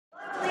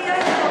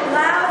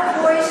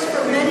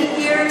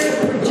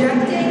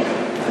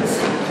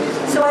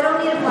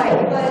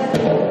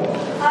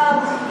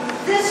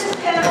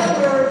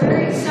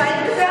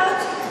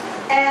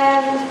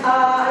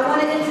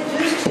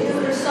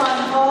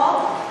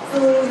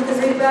who you can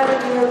read about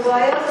in your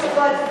bios,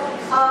 but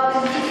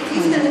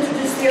he's going to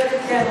introduce the other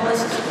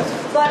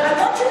panelists. But I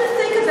want you to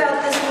think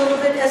about this a little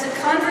bit as a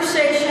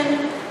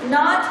conversation,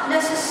 not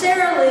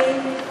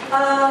necessarily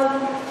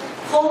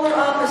polar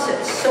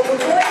opposites. So we're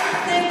going to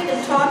think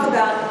and talk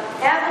about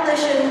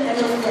abolition and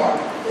reform.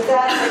 With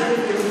that, I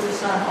give you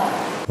Rahsaan Hall.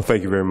 Well,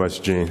 thank you very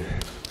much, Jean.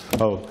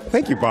 Oh,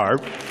 thank you,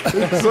 Barb.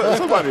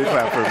 Somebody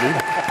clap for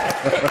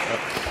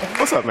me.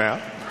 What's up,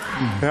 man?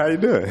 How you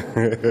doing?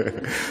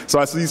 So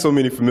I see so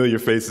many familiar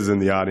faces in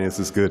the audience.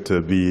 It's good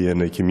to be in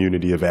a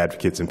community of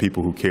advocates and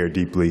people who care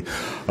deeply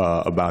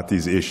about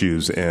these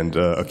issues, and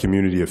a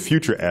community of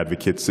future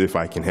advocates, if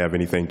I can have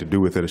anything to do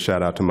with it. A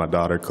shout out to my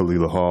daughter,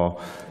 Kalila Hall,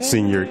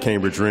 senior at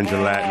Cambridge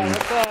Ranger Latin.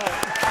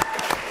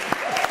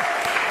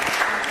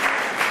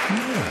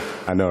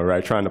 I know,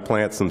 right? Trying to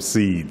plant some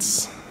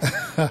seeds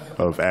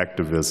of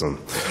activism.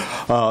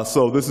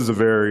 So this is a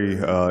very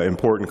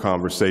important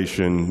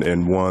conversation,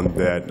 and one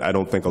that I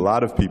don't think a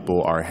lot of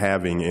people are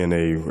having in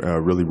a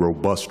really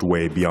robust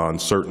way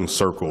beyond certain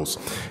circles.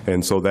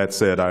 And so that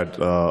said, I'd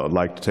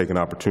like to take an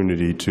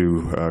opportunity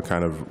to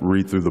kind of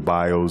read through the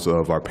bios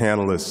of our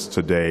panelists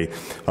today,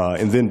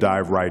 and then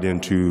dive right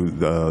into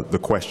the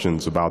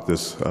questions about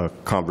this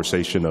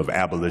conversation of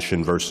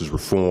abolition versus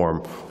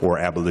reform, or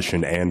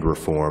abolition and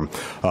reform,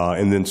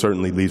 and then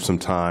certainly leave some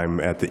time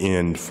at the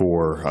end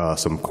for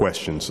some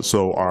questions.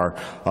 So our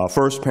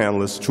first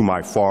panelist to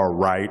my far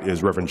right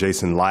is Reverend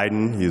Jason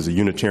Lydon. He is a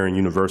Unitarian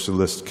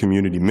Universalist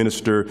community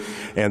minister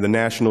and the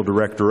National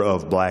Director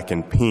of Black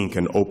and Pink,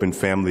 an open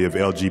family of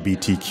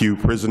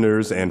LGBTQ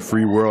prisoners and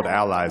free world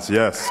allies.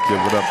 Yes, give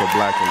it up for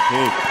Black and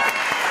Pink.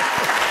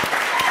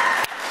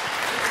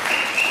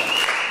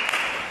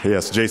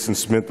 Yes, Jason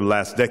spent the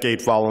last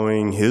decade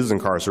following his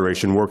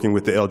incarceration working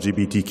with the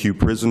LGBTQ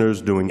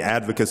prisoners, doing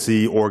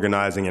advocacy,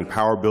 organizing, and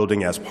power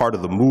building as part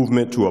of the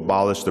movement to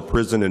abolish the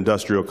prison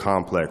industrial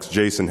complex.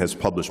 Jason has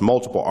published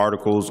multiple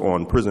articles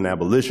on prison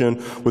abolition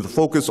with a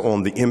focus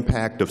on the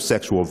impact of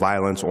sexual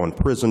violence on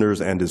prisoners,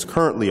 and is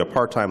currently a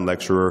part-time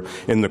lecturer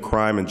in the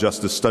Crime and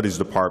Justice Studies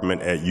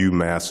Department at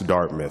UMass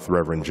Dartmouth.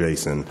 Reverend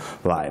Jason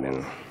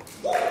Lydon.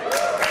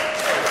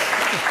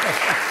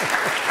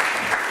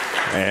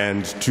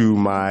 And to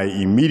my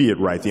immediate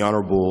right, the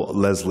Honorable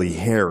Leslie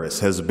Harris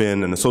has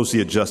been an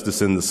Associate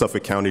Justice in the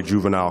Suffolk County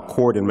Juvenile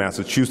Court in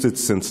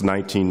Massachusetts since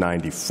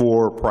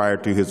 1994. Prior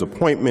to his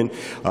appointment,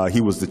 he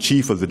was the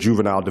Chief of the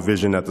Juvenile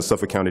Division at the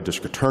Suffolk County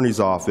District Attorney's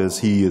Office.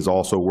 He has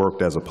also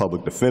worked as a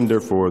public defender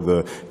for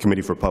the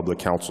Committee for Public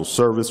Counsel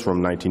Service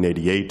from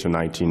 1988 to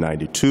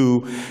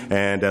 1992,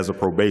 and as a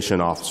probation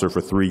officer for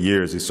 3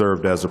 years. He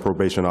served as a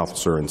probation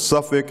officer in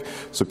Suffolk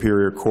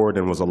Superior Court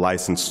and was a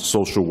licensed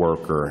social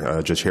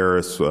worker. Judge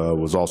Harris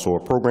was also a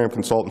program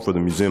consultant for the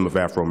Museum of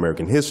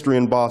Afro-American History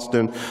in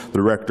Boston,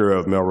 director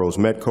of Melrose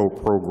Medco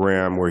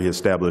program, where he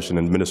established an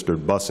administered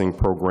busing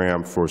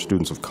program for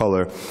students of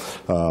color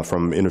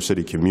from inner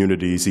city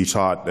communities. He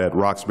taught at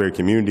Roxbury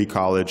Community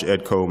College,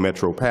 EDCO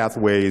Metro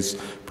Pathways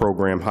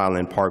program,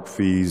 Highland Park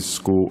Free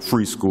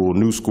School,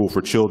 New School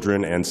for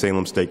Children, and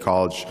Salem State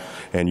College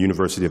and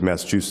University of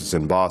Massachusetts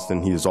in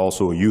Boston. He is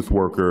also a youth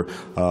worker,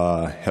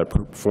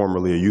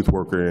 formerly a youth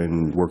worker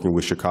and working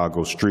with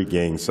Chicago street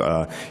gangs.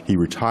 He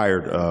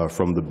retired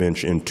from the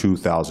bench in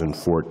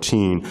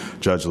 2014,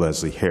 Judge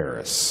Leslie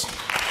Harris.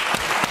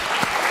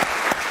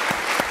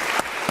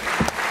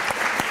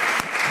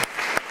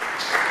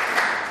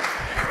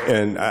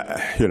 And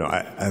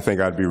I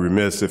think I'd be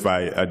remiss if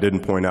I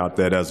didn't point out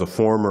that as a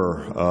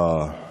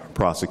former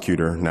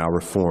prosecutor, now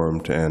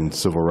reformed, and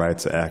civil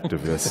rights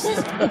activist,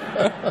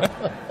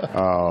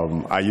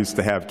 I used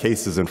to have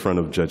cases in front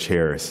of Judge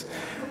Harris.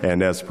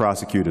 And as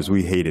prosecutors,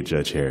 we hated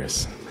Judge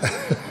Harris.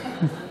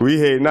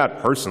 We not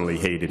personally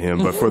hated him,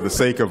 but for the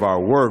sake of our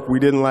work, we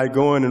didn't like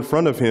going in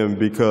front of him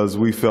because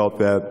we felt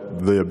that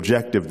the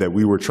objective that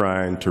we were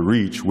trying to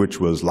reach, which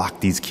was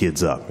lock these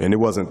kids up, and it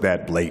wasn't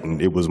that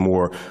blatant. It was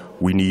more,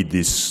 we need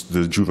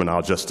the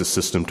juvenile justice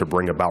system to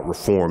bring about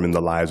reform in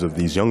the lives of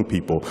these young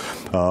people.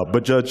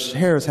 But Judge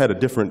Harris had a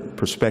different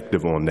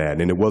perspective on that,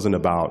 and it wasn't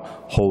about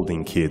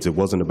holding kids. It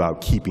wasn't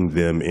about keeping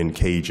them in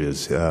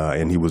cages,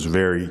 and he was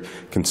very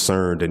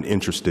concerned and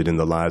interested in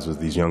the lives of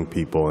these young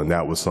people, and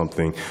that was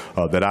something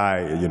that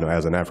I,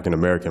 as an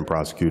African-American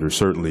prosecutor,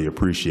 certainly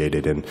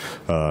appreciated, and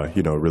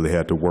really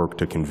had to work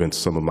to convince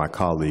some of my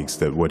colleagues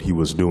that what he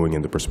was doing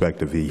and the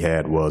perspective he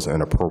had was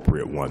an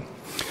appropriate one.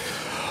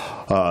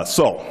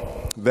 So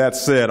that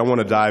said, I want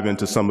to dive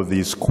into some of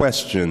these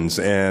questions.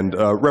 And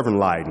Reverend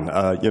Lydon,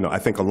 I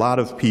think a lot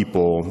of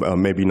people,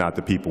 maybe not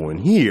the people in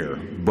here,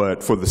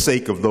 but for the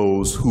sake of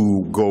those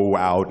who go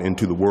out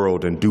into the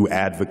world and do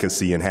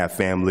advocacy and have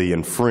family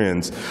and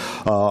friends,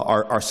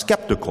 are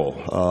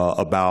skeptical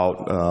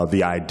about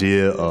the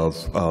idea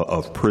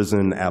of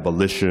prison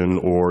abolition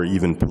or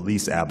even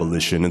police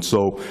abolition. And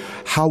so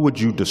how would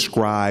you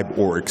describe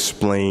or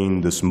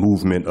explain this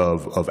movement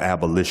of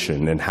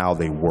abolition and how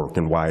they work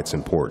and why it's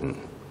important?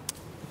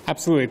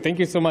 absolutely. Thank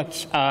you so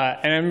much.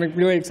 And I'm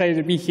really excited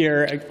to be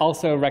here,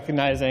 also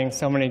recognizing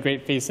so many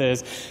great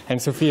faces.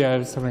 And Sophia,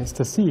 it's so nice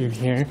to see you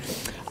here.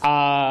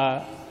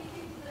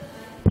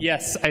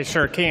 Yes, I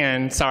sure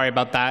can. Sorry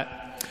about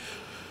that.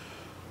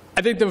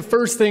 I think the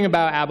first thing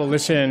about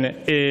abolition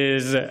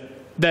is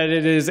that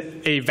it is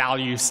a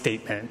value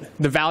statement.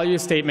 The value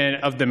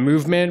statement of the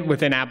movement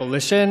within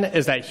abolition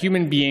is that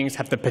human beings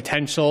have the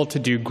potential to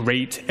do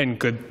great and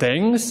good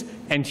things,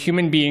 and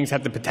human beings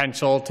have the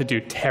potential to do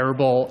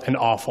terrible and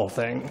awful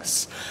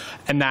things.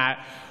 And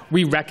that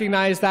we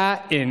recognize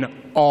that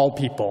in all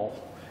people.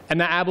 And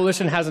that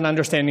abolition has an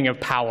understanding of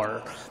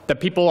power, that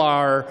people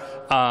are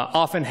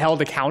often held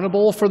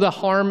accountable for the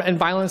harm and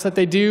violence that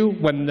they do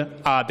when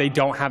they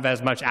don't have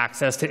as much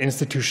access to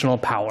institutional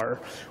power,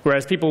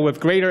 whereas people with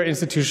greater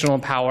institutional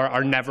power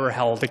are never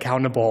held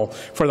accountable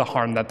for the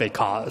harm that they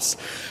cause.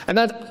 And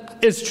that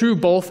is true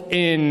both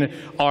in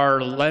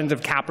our lens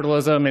of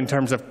capitalism in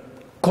terms of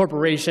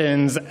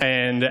corporations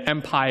and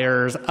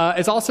empires.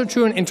 It's also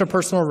true in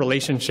interpersonal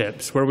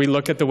relationships, where we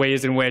look at the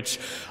ways in which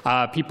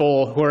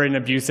people who are in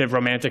abusive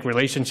romantic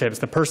relationships,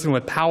 the person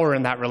with power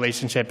in that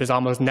relationship is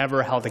almost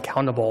never held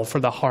accountable for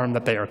the harm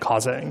that they are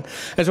causing.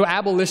 And so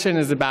abolition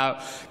is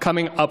about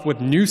coming up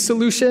with new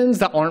solutions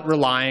that aren't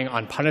relying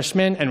on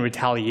punishment and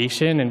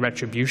retaliation and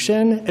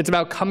retribution. It's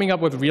about coming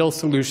up with real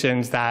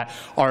solutions that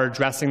are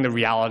addressing the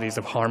realities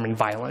of harm and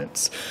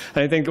violence.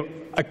 And I think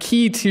a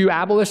key to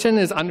abolition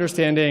is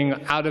understanding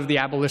out of the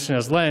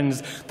abolitionist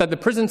lens that the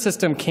prison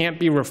system can't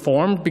be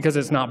reformed because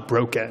it's not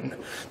broken,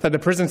 that the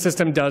prison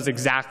system does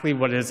exactly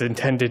what it is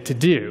intended to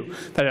do,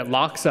 that it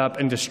locks up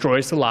and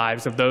destroys the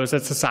lives of those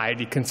that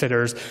society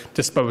considers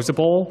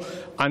disposable,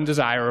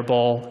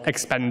 undesirable,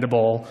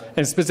 expendable,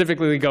 and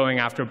specifically going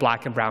after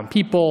black and brown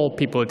people,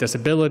 people with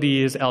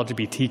disabilities,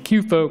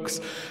 LGBTQ folks.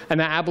 And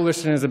that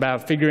abolition is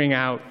about figuring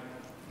out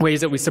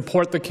ways that we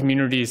support the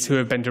communities who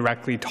have been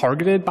directly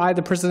targeted by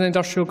the prison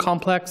industrial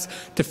complex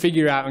to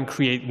figure out and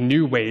create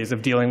new ways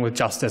of dealing with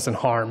justice and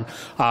harm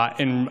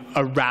in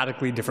a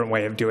radically different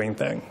way of doing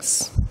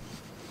things.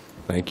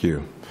 Thank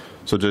you.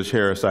 So, Judge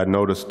Harris, I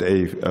noticed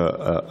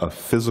a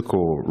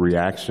physical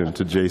reaction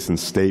to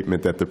Jason's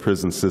statement that the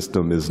prison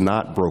system is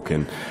not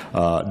broken,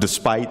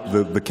 despite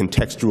the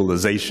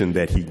contextualization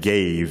that he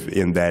gave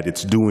in that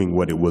it's doing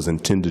what it was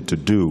intended to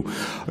do.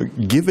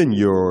 Given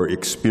your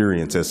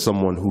experience as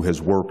someone who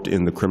has worked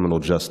in the criminal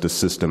justice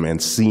system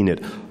and seen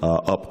it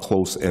up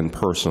close and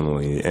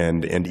personally,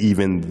 and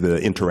even the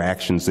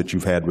interactions that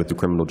you've had with the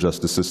criminal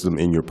justice system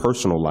in your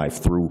personal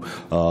life through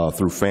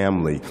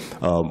family,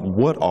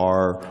 what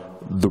are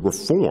the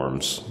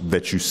reforms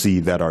that you see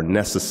that are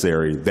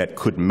necessary that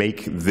could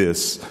make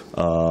this,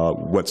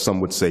 what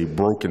some would say,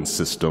 broken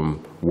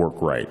system work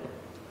right?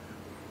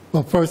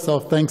 Well, first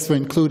off, thanks for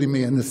including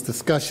me in this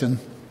discussion.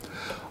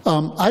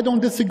 I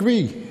don't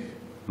disagree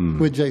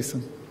with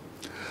Jason.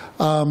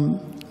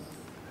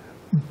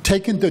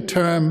 Taking the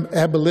term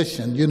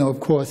abolition, you know, of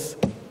course,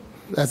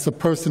 that's a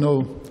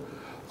personal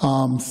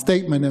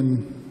statement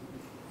in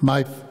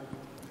my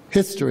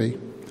history,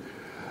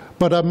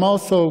 but I'm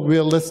also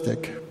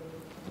realistic.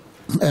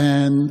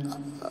 And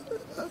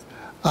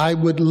I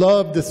would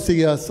love to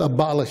see us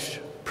abolish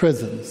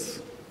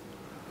prisons.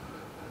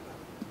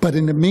 But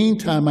in the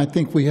meantime, I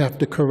think we have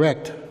to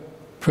correct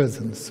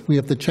prisons. We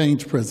have to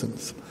change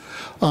prisons.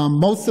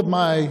 Most of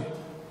my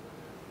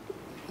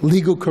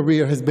legal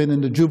career has been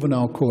in the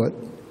juvenile court.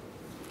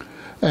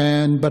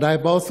 But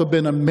I've also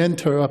been a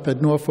mentor up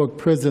at Norfolk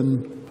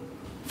Prison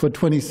for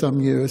 20-some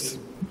years.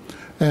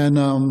 And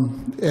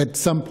at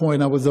some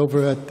point, I was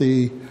over at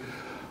the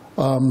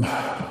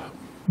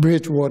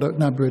Bridgewater,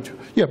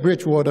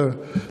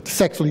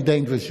 Sexually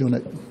Dangerous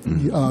Unit.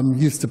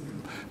 Used to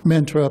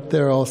mentor up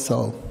there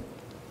also.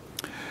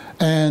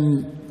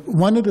 And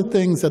one of the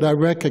things that I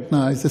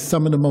recognize is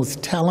some of the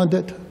most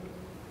talented,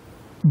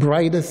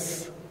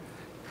 brightest,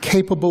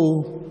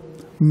 capable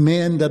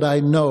men that I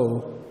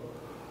know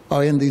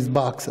are in these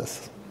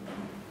boxes.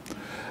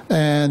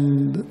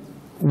 And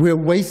we're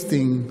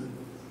wasting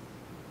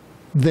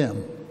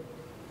them.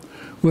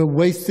 We're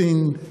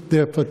wasting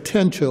their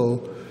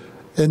potential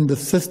in the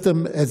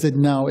system as it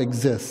now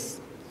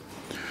exists.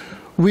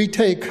 We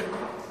take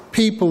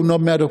people, no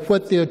matter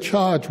what they're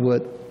charged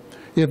with,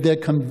 if they're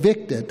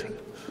convicted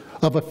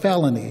of a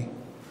felony,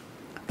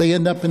 they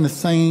end up in the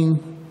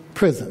same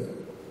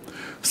prison.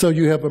 So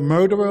you have a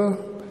murderer,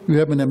 you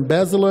have an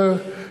embezzler,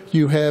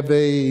 you have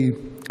a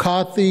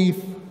car thief,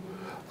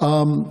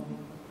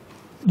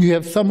 you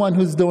have someone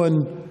who's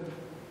doing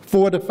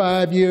 4 to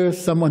 5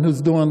 years, someone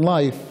who's doing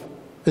life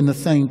in the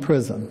same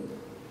prison.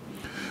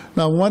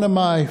 Now, one of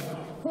my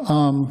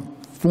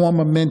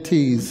former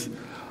mentees,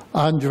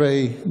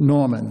 Andre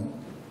Norman,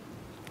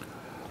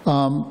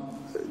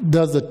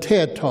 does a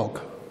TED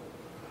Talk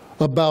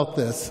about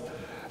this.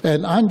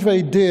 And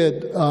Andre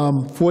did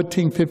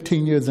 14,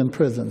 15 years in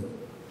prison.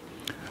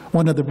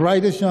 One of the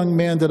brightest young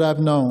men that I've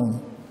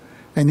known,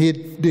 and he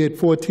did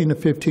 14 to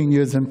 15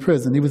 years in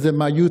prison. He was in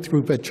my youth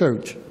group at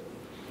church.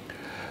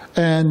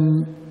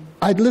 And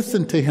I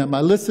listened to him.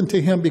 I listened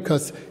to him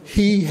because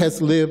he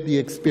has lived the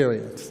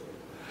experience.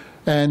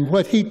 And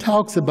what he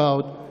talks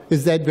about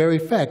is that very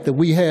fact, that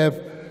we have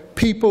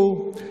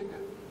people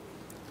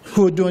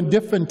who are doing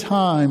different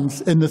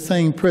times in the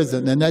same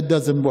prison, and that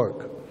doesn't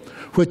work.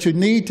 What you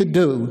need to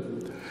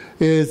do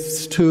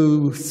is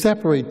to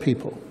separate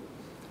people.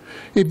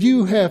 If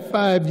you have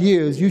 5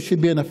 years, you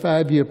should be in a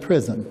 5-year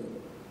prison.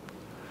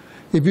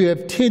 If you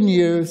have 10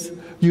 years,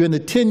 you're in a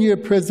 10-year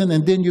prison,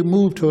 and then you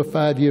move to a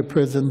 5-year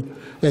prison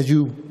as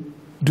you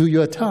do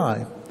your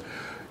time.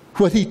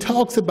 What he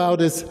talks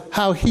about is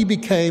how he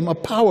became a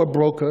power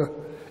broker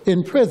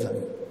in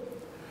prison,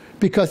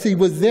 because he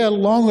was there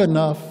long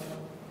enough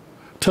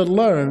to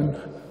learn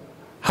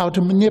how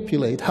to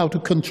manipulate, how to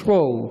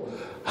control,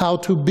 how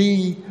to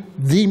be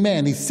the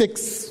man. He's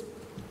 6'3",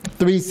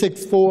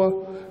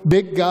 6'4",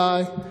 big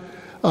guy,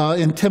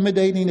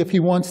 intimidating if he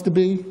wants to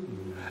be.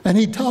 And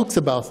he talks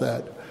about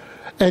that.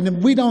 And if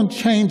we don't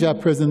change our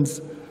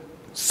prisons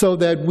so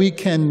that we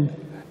can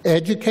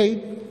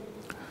educate,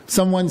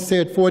 someone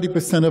said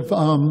 40% of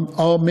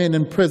all men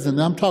in prison.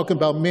 I'm talking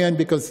about men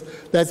because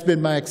that's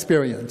been my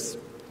experience.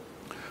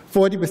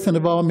 40%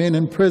 of all men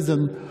in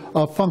prison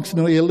are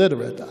functionally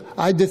illiterate.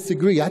 I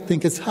disagree. I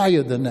think it's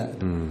higher than that.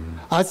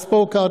 I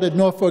spoke out at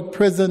Norfolk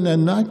Prison,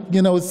 and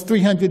it's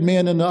 300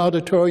 men in the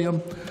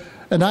auditorium,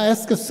 and I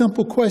asked a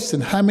simple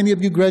question: how many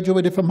of you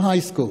graduated from high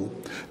school?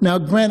 Now,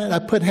 granted, I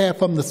put half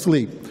of them to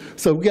sleep,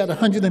 so we got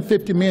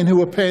 150 men who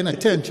were paying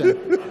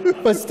attention,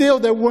 but still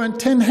there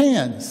weren't 10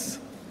 hands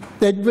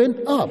that went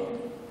up.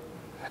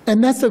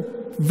 And that's a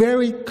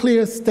very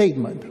clear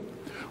statement.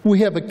 We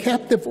have a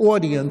captive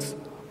audience.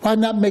 Why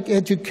not make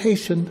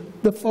education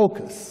the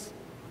focus?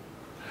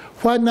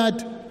 Why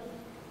not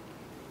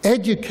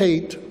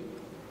educate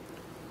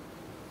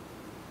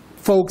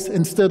folks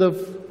instead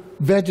of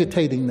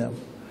vegetating them,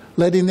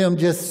 letting them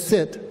just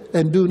sit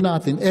and do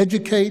nothing?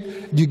 Educate,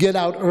 you get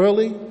out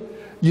early,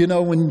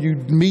 when you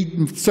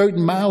meet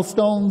certain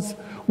milestones.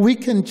 We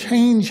can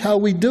change how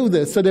we do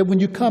this so that when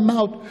you come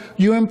out,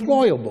 you're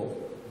employable.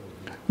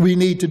 We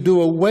need to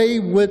do away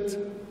with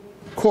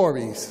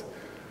quarries.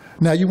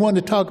 Now, you want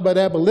to talk about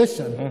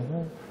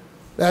abolition.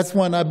 That's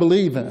one I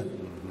believe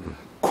in.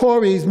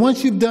 Quarries,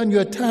 once you've done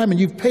your time and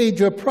you've paid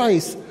your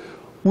price,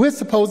 we're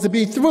supposed to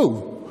be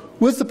through.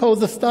 We're supposed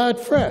to start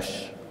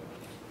fresh,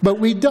 but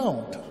we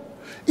don't.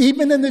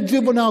 Even in the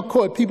juvenile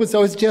court, people say,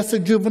 oh, it's just a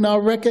juvenile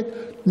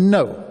record.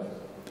 No.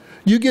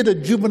 You get a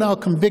juvenile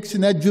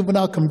conviction, that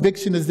juvenile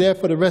conviction is there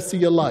for the rest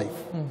of your life.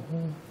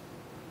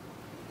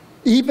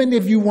 Even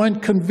if you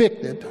weren't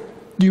convicted,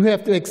 you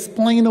have to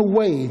explain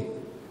away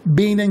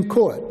being in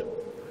court.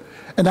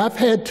 And I've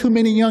had too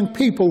many young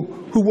people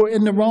who were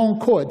in the wrong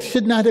court,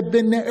 should not have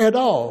been there at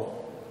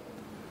all,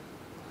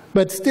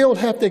 but still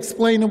have to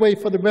explain away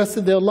for the rest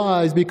of their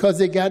lives because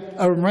they got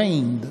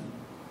arraigned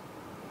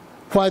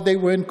while they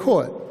were in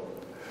court.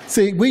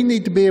 See, we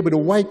need to be able to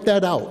wipe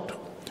that out.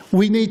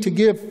 We need to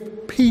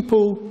give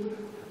people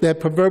that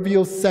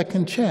proverbial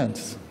second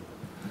chance.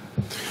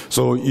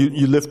 So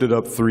you lifted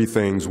up 3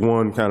 things.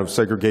 1, kind of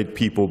segregate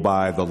people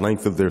by the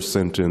length of their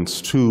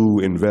sentence. 2,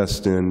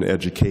 invest in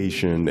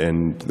education.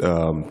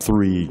 And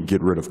 3,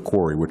 get rid of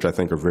quarry, which I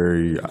think are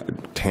very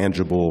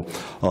tangible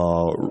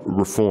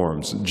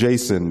reforms.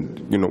 Jason,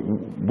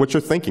 what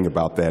you're thinking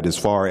about that as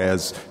far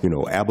as,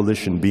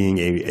 abolition being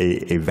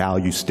a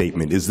value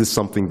statement. Is this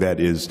something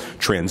that is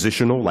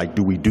transitional? Like,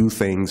 do we do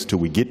things till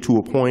we get to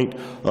a point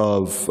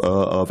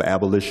of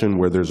abolition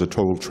where there's a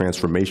total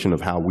transformation of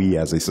how we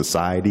as a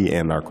society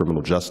and our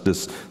criminal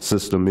justice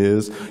system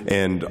is?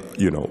 And,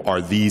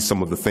 are these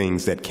some of the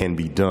things that can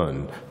be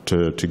done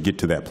to get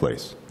to that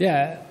place?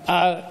 Yeah.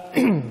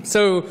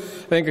 So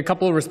I think a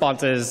couple of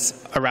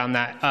responses around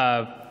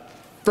that.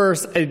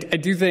 First, I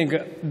do think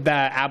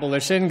that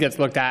abolition gets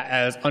looked at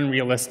as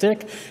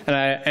unrealistic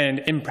and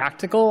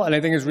impractical, and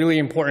I think it's really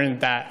important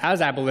that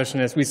as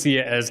abolitionists we see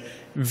it as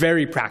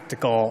very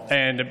practical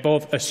and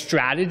both a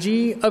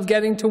strategy of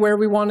getting to where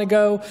we want to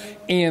go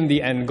and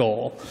the end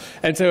goal.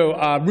 And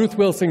so Ruth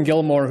Wilson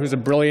Gilmore, who's a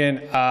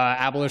brilliant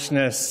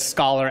abolitionist,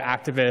 scholar,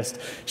 activist,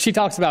 she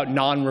talks about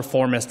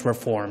non-reformist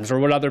reforms, or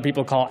what other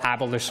people call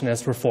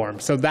abolitionist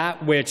reforms. So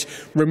that which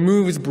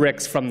removes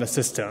bricks from the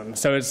system.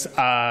 So it's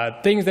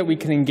things that we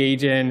can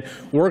engage in,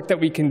 work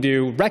that we can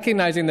do,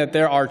 recognizing that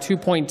there are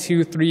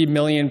 2.23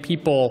 million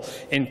people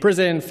in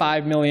prison,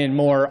 5 million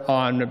more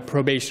on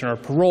probation or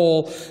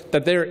parole,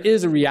 that there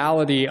is a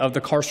reality of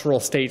the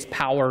carceral state's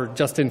power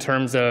just in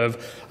terms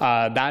of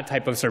that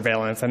type of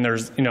surveillance. And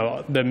there's,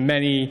 the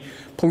many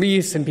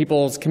police and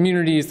people's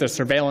communities, the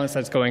surveillance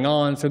that's going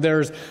on. So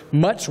there's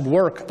much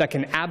work that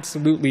can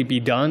absolutely be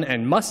done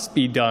and must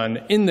be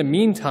done in the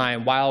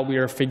meantime while we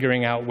are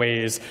figuring out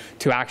ways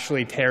to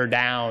actually tear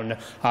down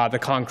the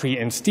concrete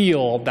and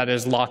steel that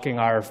is locking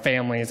our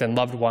families and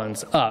loved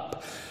ones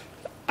up.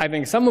 I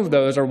think some of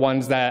those are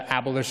ones that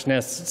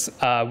abolitionists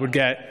would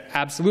get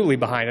absolutely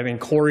behind. I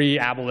think Corey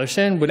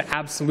abolition would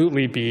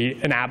absolutely be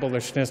an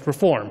abolitionist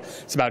reform.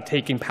 It's about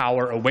taking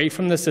power away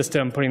from the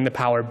system, putting the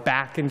power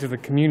back into the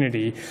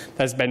community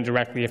that's been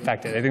directly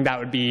affected. I think that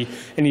would be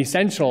an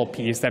essential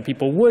piece that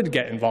people would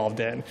get involved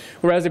in.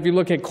 Whereas if you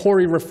look at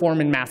Corey reform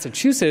in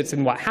Massachusetts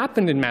and what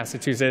happened in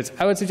Massachusetts,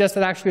 I would suggest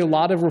that actually a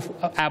lot of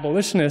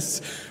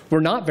abolitionists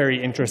were not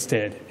very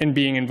interested in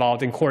being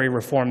involved in Corey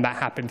reform that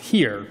happened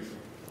here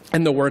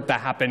and the work that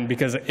happened,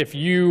 because if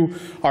you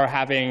are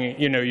having,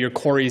 your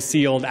Corey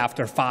sealed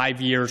after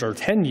 5 years or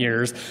 10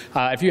 years,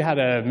 if you had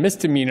a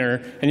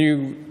misdemeanor and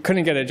you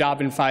couldn't get a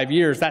job in 5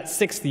 years, that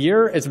 6th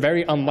year, it's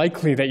very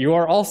unlikely that you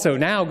are also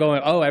now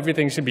going, oh,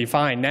 everything should be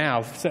fine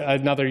now,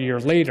 another year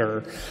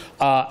later.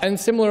 And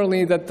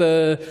similarly, that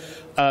the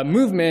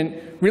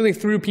movement really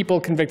threw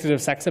people convicted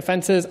of sex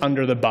offenses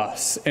under the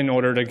bus in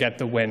order to get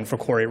the win for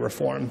Corey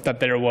reform. That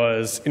there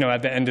was,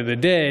 at the end of the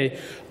day,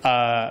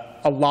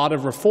 a lot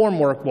of reform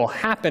work will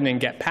happen and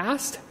get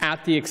passed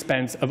at the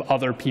expense of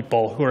other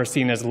people who are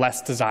seen as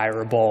less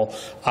desirable,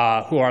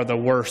 who are the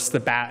worst,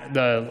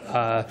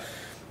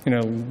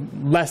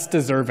 less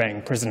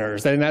deserving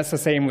prisoners. And that's the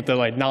same with the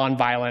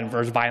nonviolent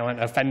versus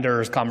violent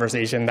offenders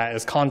conversation that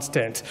is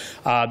constant.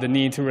 The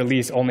need to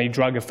release only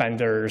drug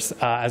offenders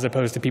as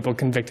opposed to people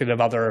convicted of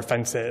other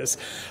offenses.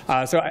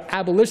 So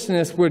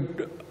abolitionists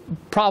would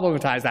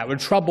problematize that,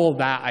 would trouble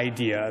that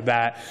idea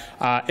that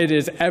it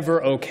is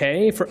ever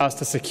okay for us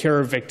to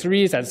secure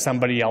victories at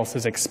somebody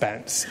else's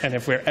expense. And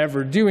if we're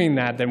ever doing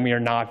that, then we are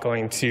not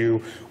going to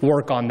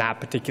work on that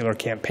particular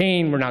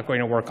campaign. We're not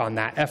going to work on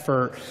that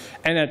effort.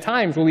 And at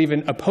times, we'll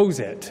even oppose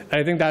it.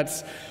 I think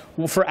that's,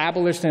 for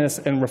abolitionists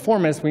and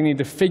reformists, we need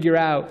to figure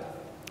out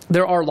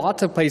there are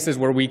lots of places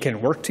where we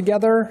can work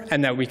together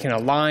and that we can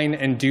align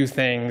and do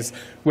things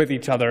with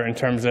each other in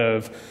terms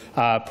of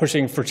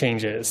pushing for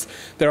changes.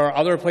 There are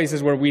other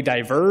places where we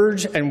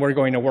diverge and we're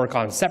going to work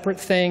on separate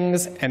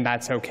things, and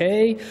that's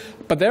okay.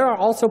 But there are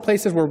also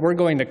places where we're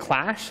going to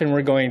clash and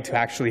we're going to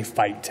actually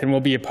fight and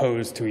we'll be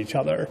opposed to each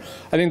other.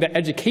 I think the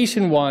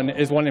education one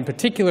is one in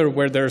particular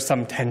where there's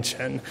some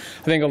tension.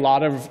 I think a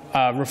lot of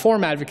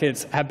reform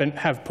advocates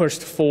have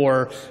pushed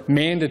for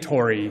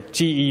mandatory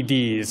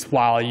GEDs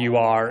while you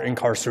are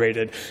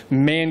incarcerated,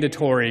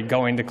 mandatory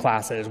going to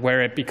classes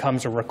where it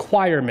becomes a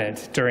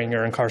requirement during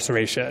your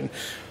incarceration,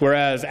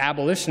 whereas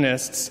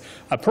abolitionists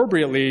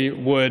appropriately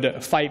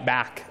would fight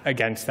back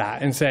against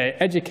that and say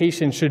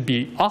education should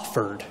be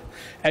offered.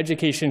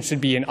 Education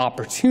should be an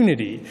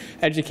opportunity.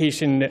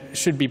 Education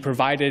should be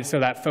provided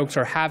so that folks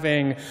are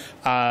having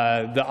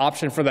the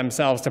option for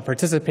themselves to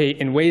participate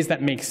in ways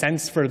that make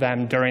sense for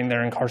them during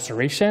their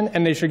incarceration,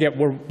 and they should get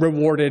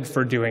rewarded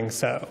for doing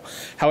so.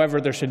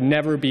 However, there should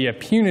never be a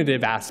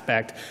punitive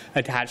aspect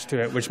attached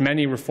to it, which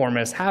many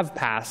reformists have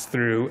passed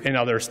through in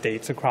other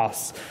states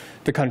across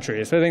the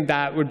country. So I think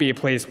that would be a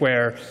place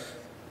where,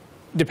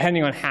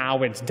 depending on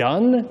how it's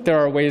done, there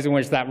are ways in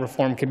which that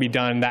reform can be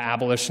done that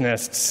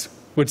abolitionists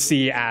would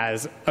see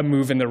as a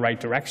move in the right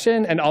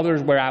direction, and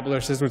others where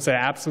abolitionists would say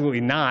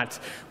absolutely not.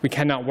 We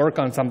cannot work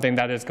on something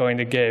that is going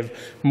to give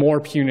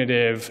more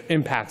punitive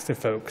impacts to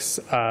folks,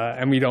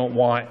 and we don't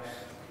want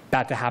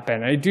that to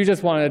happen. I do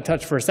just want to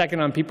touch for a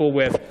second on people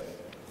with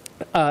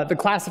the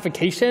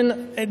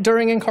classification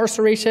during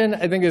incarceration.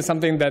 I think is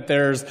something that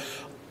there's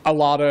a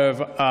lot of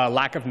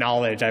lack of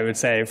knowledge, I would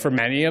say, for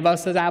many of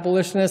us as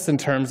abolitionists in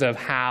terms of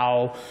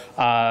how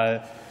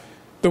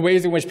the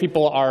ways in which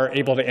people are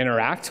able to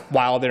interact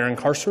while they're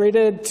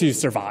incarcerated to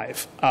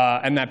survive,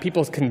 and that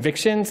people's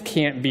convictions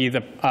can't be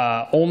the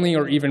only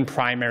or even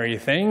primary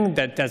thing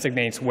that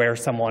designates where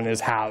someone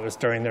is housed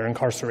during their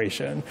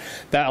incarceration.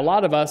 That a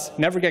lot of us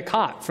never get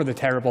caught for the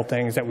terrible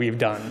things that we've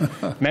done.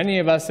 Many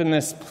of us in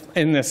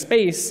this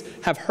space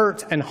have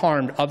hurt and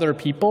harmed other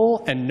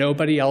people, and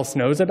nobody else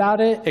knows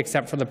about it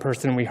except for the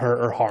person we hurt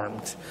or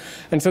harmed.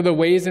 And so the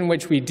ways in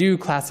which we do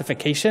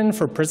classification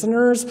for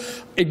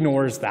prisoners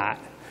ignores that.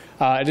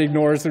 It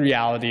ignores the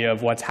reality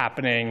of what's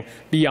happening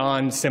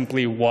beyond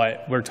simply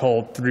what we're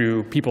told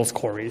through people's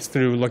queries,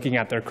 through looking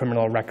at their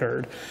criminal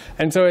record.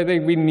 And so I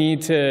think we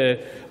need to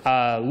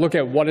look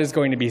at what is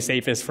going to be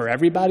safest for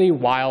everybody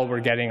while we're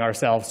getting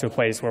ourselves to a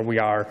place where we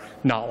are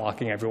not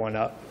locking everyone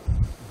up.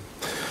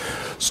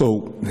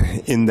 So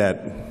in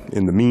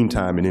the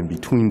meantime and in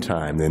between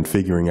time, then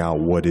figuring out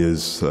what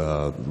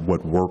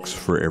works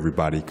for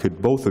everybody,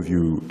 could both of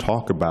you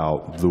talk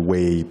about the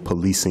way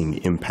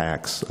policing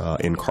impacts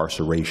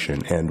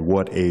incarceration and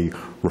what a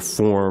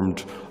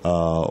reformed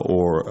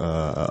or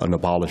an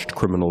abolished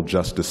criminal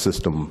justice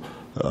system,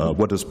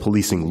 what does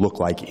policing look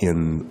like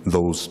in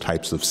those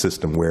types of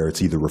system where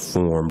it's either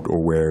reformed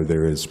or where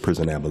there is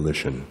prison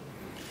abolition?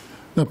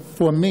 Now,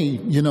 for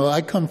me, I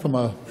come from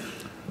a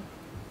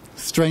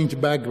strange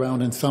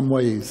background in some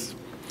ways.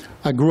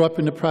 I grew up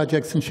in the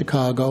projects in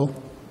Chicago.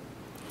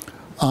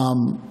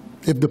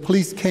 If the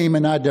police came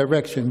in our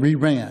direction, we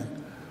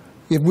ran.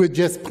 If we're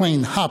just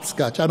playing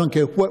hopscotch, I don't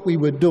care what we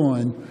were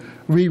doing,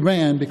 we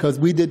ran because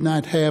we did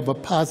not have a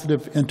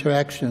positive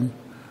interaction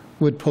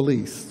with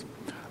police.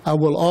 I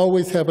will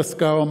always have a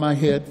scar on my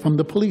head from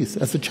the police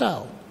as a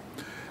child.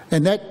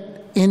 And that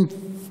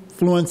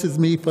influences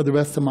me for the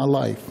rest of my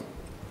life.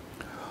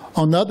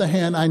 On the other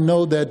hand, I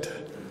know that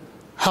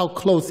how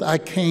close I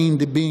came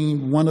to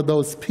being one of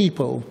those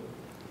people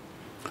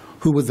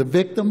who was a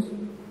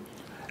victim,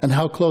 and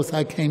how close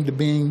I came to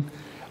being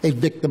a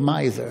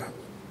victimizer.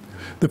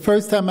 The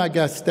first time I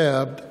got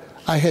stabbed,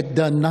 I had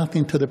done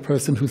nothing to the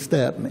person who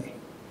stabbed me.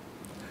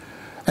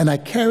 And I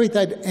carried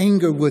that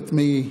anger with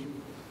me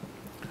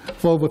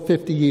for over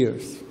 50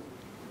 years.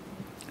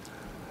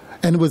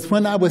 And it was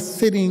when I was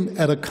sitting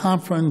at a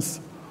conference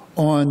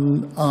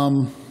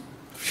on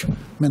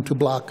mental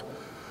block,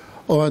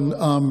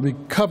 on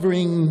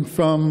recovering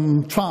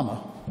from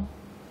trauma,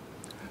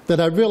 that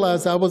I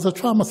realized I was a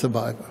trauma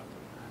survivor.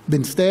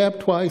 Been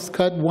stabbed twice,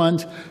 cut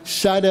once,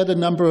 shot at a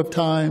number of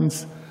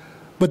times,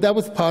 but that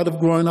was part of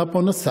growing up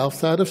on the south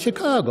side of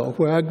Chicago,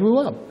 where I grew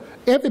up.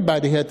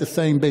 Everybody had the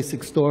same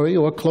basic story,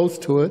 or close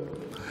to it,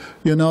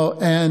 you know,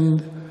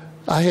 and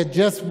I had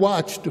just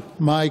watched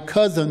my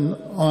cousin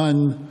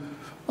on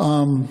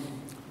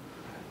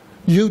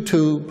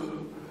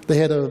YouTube. They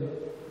had a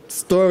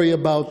story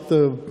about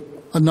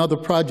another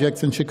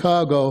project in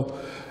Chicago,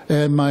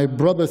 and my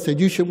brother said,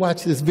 "You should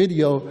watch this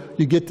video.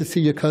 You get to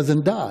see your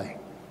cousin die."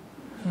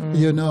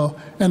 You know,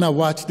 and I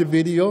watched the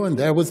video, and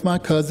there was my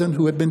cousin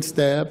who had been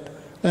stabbed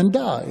and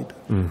died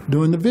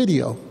during the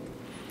video.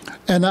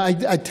 And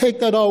I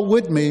take that all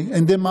with me,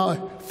 and then my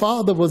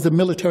father was a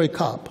military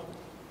cop.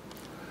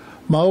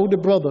 My older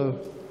brother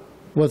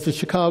was a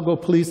Chicago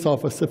police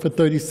officer for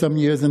 30-some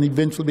years and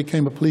eventually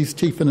became a police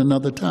chief in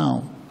another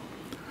town.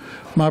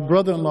 My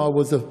brother-in-law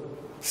was a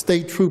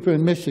state trooper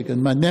in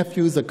Michigan. My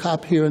nephew's a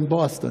cop here in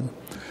Boston.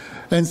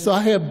 And so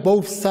I have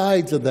both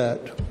sides of that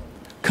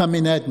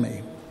coming at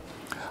me.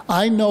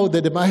 I know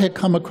that if I had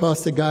come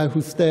across the guy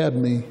who stabbed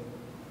me,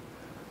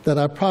 that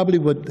I probably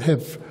would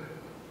have,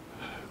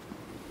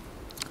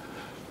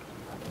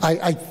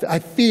 I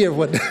fear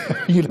what,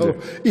 you know,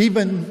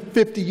 even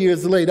 50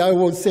 years later, I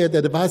always said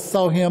that if I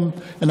saw him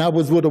and I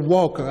was with a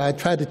walker, I'd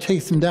try to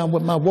chase him down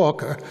with my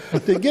walker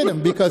to get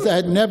him, because I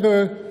had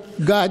never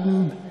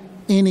gotten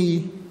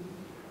any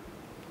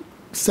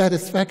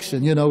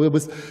satisfaction, you know. It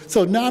was,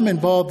 so now I'm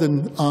involved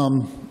in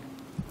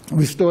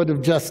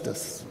restorative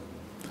justice.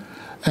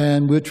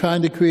 And we're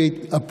trying to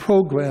create a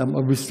program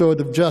of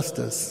restorative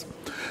justice.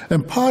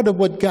 And part of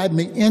what got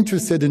me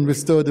interested in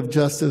restorative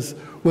justice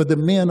were the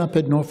men up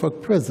at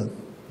Norfolk Prison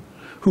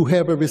who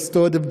have a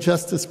restorative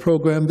justice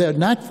program there,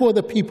 not for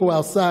the people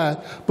outside,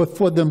 but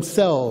for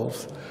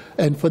themselves,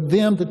 and for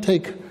them to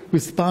take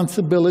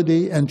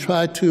responsibility and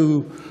try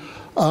to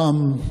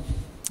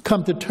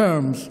come to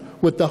terms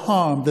with the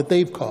harm that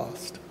they've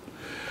caused.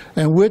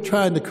 And we're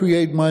trying to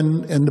create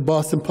one in the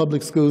Boston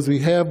Public Schools. We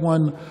have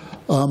one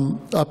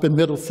up in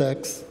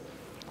Middlesex.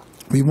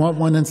 We want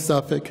one in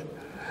Suffolk.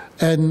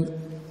 And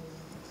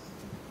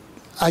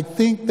I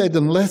think that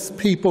unless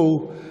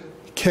people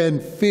can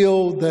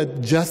feel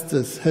that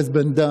justice has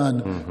been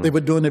done, they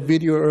were doing a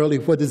video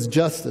earlier, what is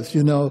justice,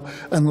 you know,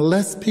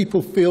 unless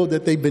people feel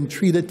that they've been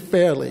treated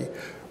fairly,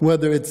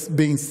 whether it's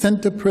being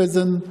sent to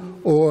prison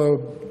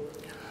or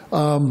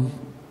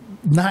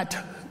not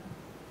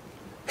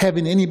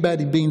having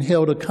anybody being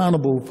held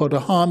accountable for the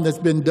harm that's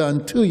been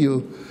done to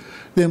you,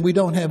 then we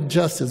don't have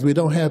justice. We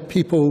don't have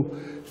people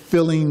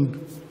feeling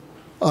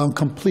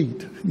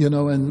complete, you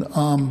know, and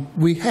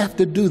we have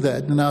to do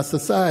that in our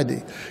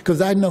society,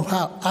 because I know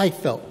how I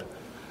felt,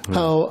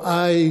 how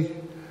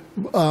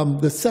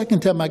the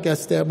second time I got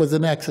stabbed was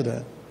an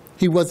accident.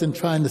 He wasn't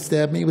trying to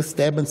stab me, he was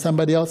stabbing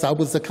somebody else. I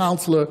was the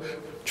counselor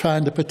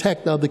trying to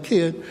protect the other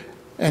kid,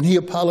 and he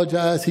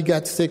apologized, he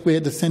got sick, we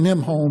had to send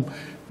him home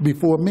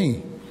before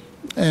me.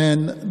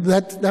 And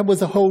that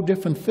was a whole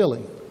different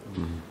feeling.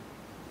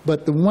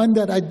 But the one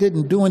that I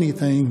didn't do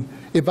anything,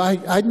 if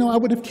I know I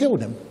would have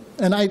killed him.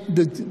 And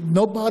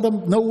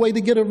no way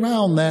to get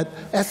around that.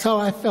 That's how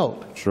I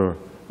felt. Sure.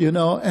 You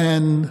know,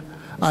 and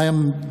I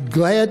am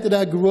glad that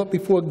I grew up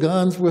before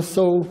guns were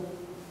so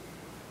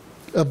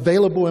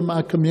available in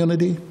my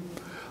community.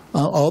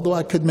 Although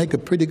I could make a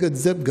pretty good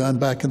zip gun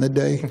back in the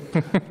day.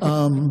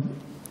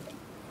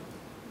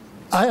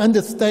 I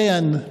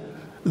understand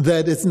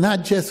that it's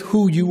not just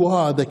who you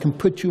are that can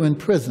put you in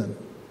prison.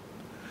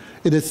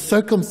 It is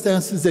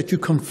circumstances that you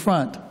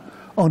confront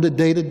on a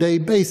day-to-day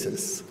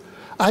basis.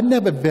 I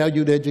never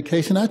valued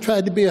education. I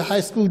tried to be a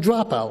high school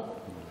dropout,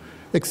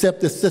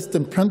 except the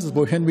assistant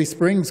principal, Henry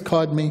Springs,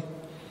 caught me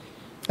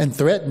and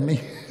threatened me.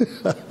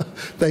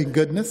 Thank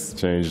goodness.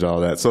 Changed all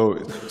that. So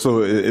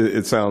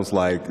it sounds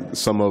like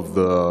some of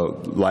the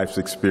life's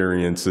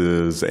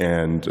experiences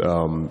and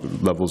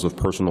levels of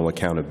personal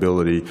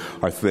accountability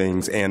are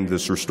things, and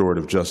this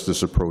restorative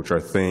justice approach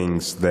are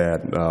things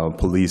that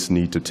police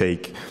need to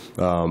take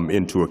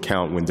into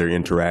account when they're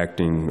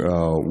interacting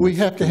with we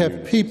have to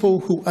have people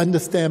who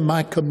understand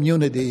my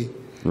community,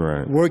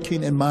 right,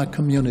 working in my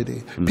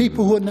community.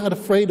 People who are not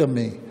afraid of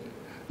me.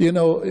 You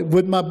know,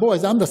 with my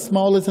boys, I'm the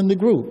smallest in the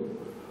group.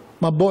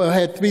 I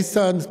had 3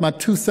 sons, my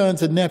 2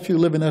 sons and nephew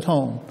living at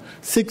home,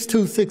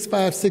 6'2", 6'5",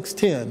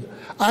 6'10".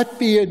 I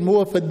feared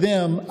more for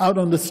them out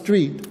on the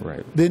street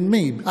than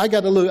me.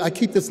 I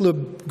keep this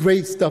little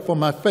gray stuff on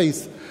my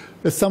face.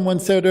 As someone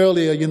said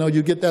earlier, you know,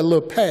 you get that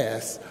little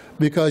pass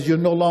because you're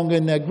no longer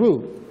in that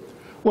group.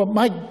 Well,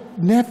 my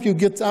nephew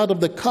gets out of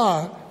the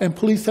car and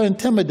police are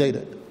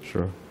intimidated.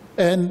 Sure.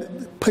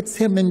 And puts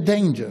him in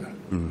danger.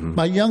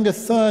 My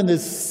youngest son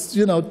is,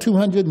 you know,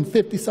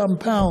 250-something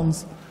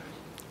pounds.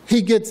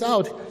 He gets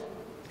out,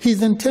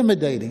 he's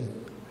intimidating.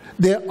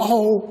 They're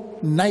all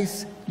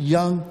nice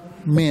young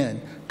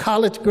men,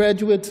 college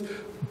graduates,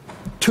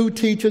 2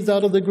 teachers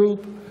out of the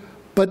group,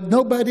 but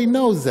nobody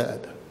knows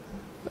that.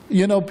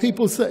 You know,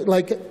 people say,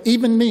 like,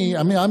 even me,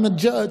 I mean, I'm a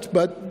judge,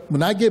 but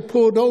when I get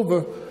pulled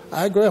over,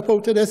 I grab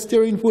hold to that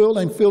steering wheel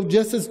and feel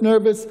just as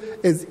nervous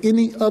as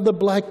any other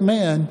black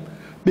man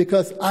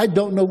because I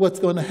don't know what's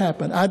going to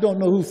happen. I don't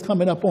know who's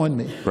coming up on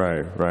me.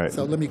 Right, right.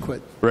 So let me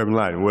quit. Reverend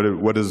Lydon,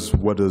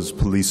 what does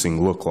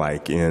policing look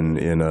like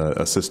in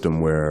a system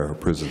where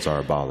prisons are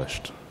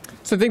abolished?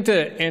 So I think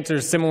to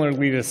answer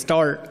similarly to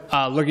start,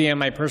 looking at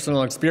my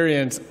personal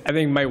experience, I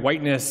think my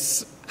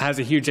whiteness has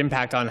a huge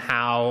impact on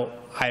how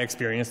I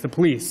experience the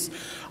police.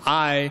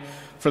 I,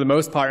 for the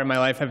most part in my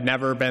life, have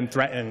never been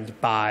threatened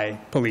by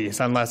police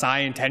unless I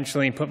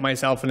intentionally put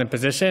myself in a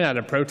position at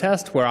a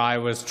protest where I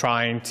was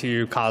trying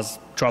to cause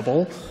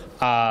trouble,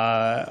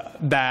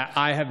 that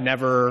I have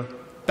never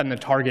been the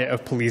target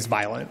of police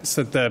violence.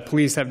 That the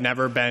police have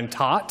never been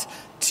taught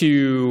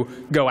to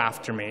go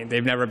after me.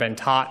 They've never been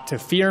taught to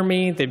fear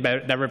me. They've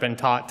never been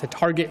taught to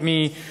target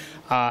me.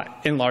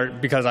 In large,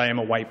 because I am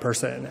a white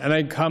person. And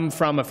I come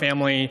from a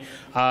family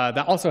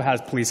that also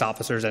has police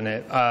officers in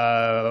it.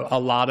 A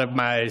lot of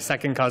my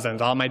second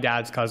cousins, all my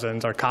dad's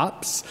cousins are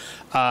cops,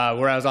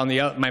 whereas on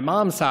my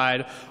mom's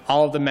side,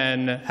 all of the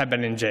men have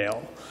been in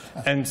jail.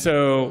 And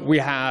so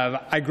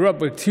I grew up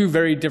with 2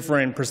 very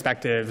different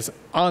perspectives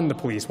on the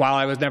police. While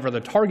I was never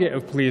the target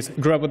of police, I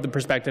grew up with the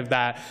perspective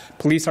that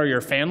police are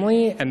your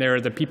family and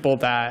they're the people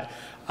that,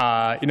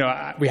 you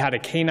know, we had a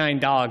canine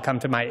dog come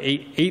to my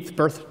 8th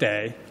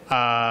birthday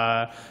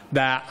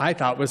that I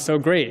thought was so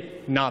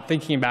great, not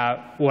thinking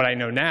about what I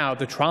know now,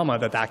 the trauma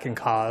that can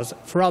cause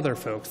for other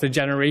folks. The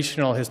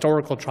generational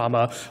historical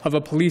trauma of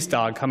a police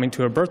dog coming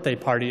to a birthday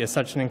party is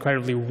such an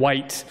incredibly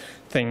white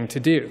thing to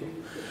do.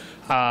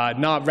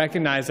 Not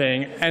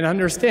recognizing and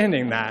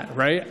understanding that,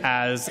 right,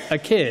 as a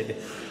kid.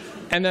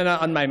 And then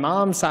on my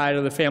mom's side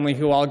of the family,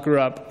 who all grew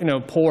up, you know,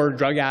 poor,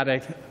 drug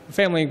addict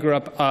family, grew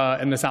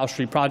up in the South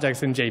Street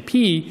Projects in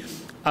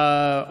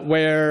JP,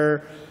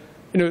 where,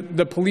 you know,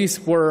 the police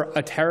were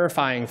a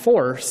terrifying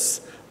force,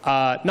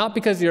 not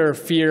because of your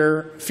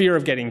fear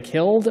of getting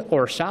killed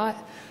or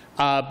shot,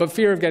 but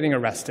fear of getting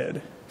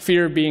arrested,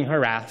 fear of being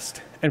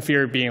harassed, and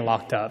fear of being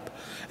locked up.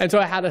 And so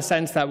I had a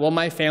sense that, well,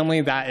 my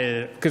family,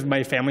 because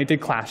my family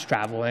did class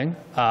traveling.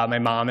 My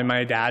mom and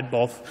my dad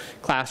both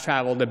class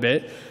traveled a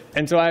bit.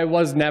 And so I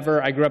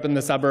grew up in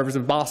the suburbs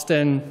of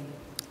Boston,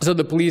 so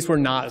the police were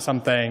not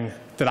something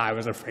that I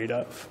was afraid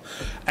of.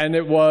 And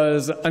it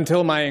was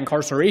until my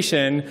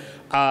incarceration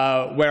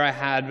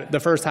where the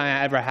first time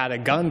I ever had a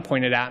gun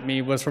pointed at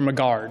me was from a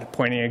guard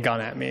pointing a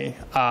gun at me,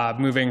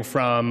 moving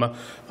from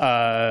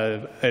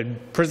a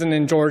prison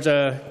in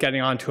Georgia,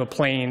 getting onto a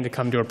plane to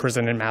come to a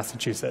prison in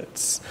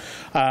Massachusetts.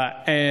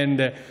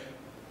 And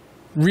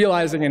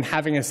realizing and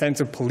having a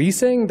sense of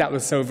policing that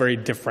was so very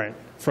different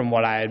from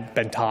what I had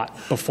been taught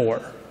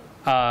before.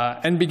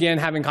 And began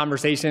having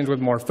conversations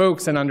with more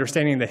folks and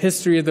understanding the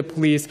history of the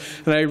police.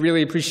 And I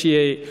really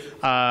appreciate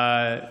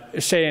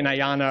Shay and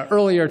Ayanna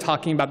earlier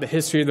talking about the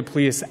history of the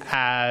police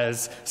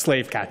as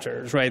slave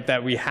catchers, right?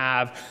 That we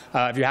have,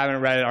 if you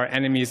haven't read Our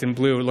Enemies in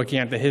Blue, looking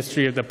at the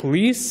history of the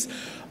police,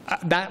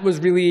 that was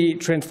really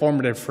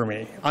transformative for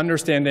me,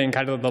 understanding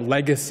kind of the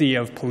legacy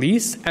of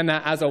police, and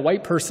that as a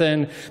white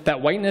person, that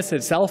whiteness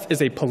itself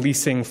is a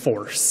policing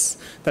force.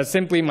 That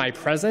simply my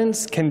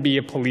presence can be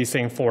a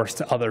policing force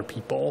to other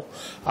people.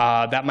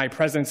 That my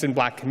presence in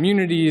black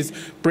communities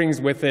brings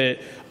with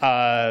it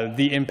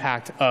the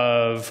impact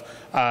of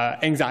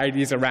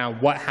anxieties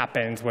around what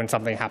happens when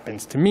something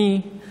happens to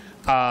me,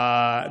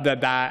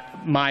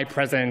 that my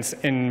presence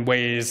in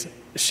ways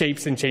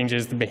shapes and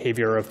changes the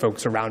behavior of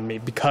folks around me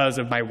because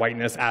of my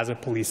whiteness as a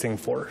policing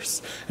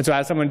force. And so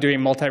as someone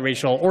doing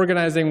multiracial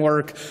organizing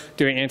work,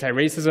 doing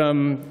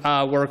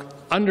anti-racism work,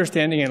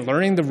 understanding and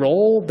learning the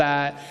role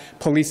that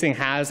policing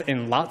has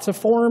in lots of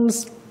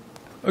forms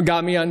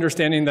got me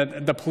understanding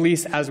that the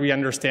police as we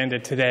understand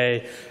it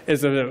today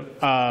is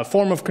a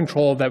form of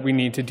control that we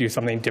need to do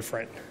something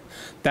different.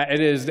 That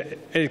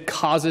it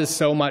causes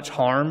so much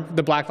harm.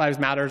 The Black Lives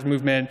Matter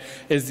movement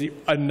is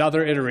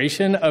another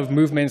iteration of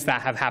movements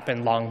that have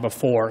happened long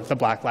before the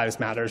Black Lives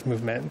Matter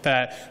movement,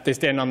 that they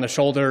stand on the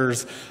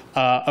shoulders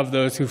of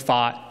those who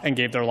fought and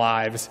gave their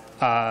lives,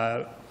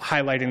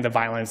 highlighting the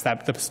violence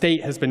that the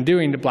state has been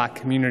doing to black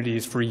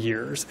communities for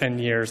years and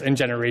years and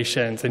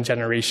generations and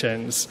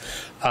generations.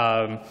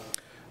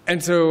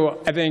 And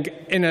so I think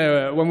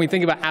when we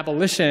think about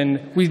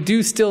abolition, we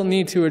do still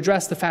need to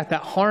address the fact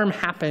that harm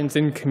happens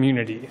in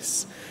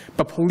communities.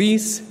 But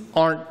police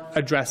aren't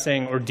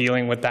addressing or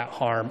dealing with that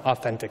harm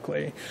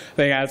authentically. I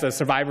think as a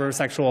survivor of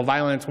sexual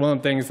violence, one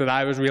of the things that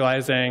I was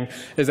realizing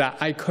is that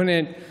I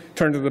couldn't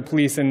turn to the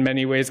police in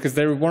many ways because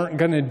they weren't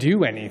going to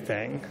do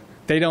anything.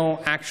 They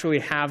don't actually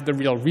have the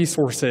real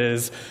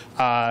resources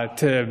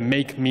to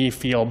make me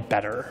feel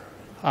better.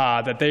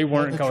 That they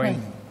weren't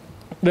going.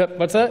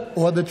 What's that?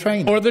 Or the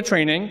training. Or the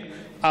training.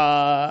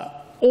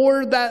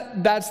 Or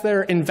that's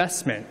their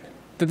investment.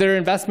 That their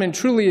investment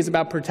truly is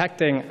about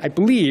protecting, I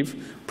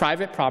believe,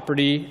 private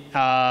property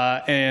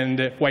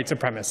and white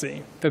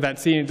supremacy.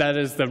 That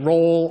is the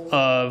role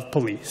of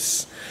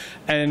police.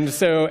 And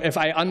so if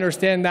I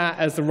understand that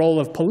as the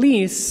role of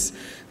police,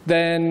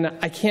 then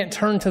I can't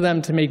turn to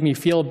them to make me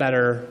feel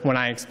better when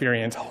I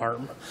experience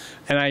harm.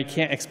 And I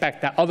can't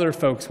expect that other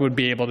folks would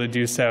be able to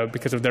do so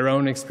because of their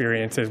own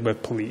experiences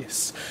with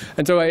police.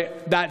 And so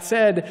that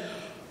said,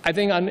 I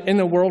think in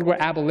a world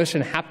where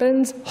abolition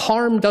happens,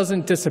 harm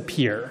doesn't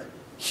disappear.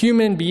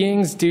 Human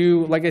beings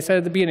do, like I said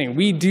at the beginning,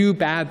 we do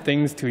bad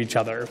things to each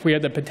other. We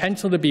have the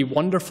potential to be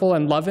wonderful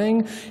and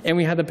loving, and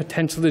we have the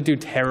potential to do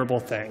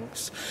terrible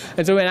things.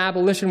 And so in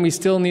abolition, we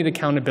still need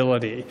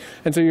accountability.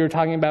 And so you were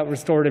talking about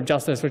restorative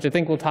justice, which I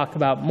think we'll talk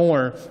about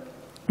more.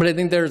 But I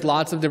think there's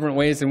lots of different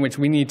ways in which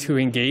we need to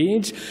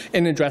engage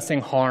in addressing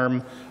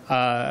harm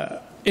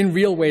in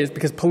real ways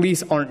because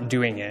police aren't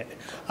doing it.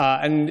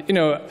 And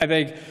I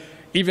think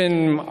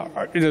even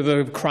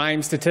the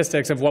crime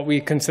statistics of what we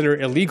consider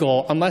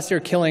illegal, unless you're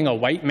killing a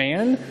white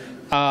man,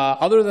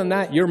 other than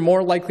that, you're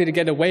more likely to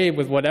get away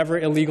with whatever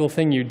illegal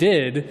thing you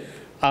did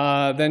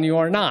than you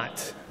are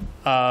not.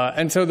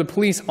 And so the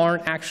police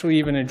aren't actually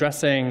even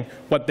addressing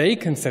what they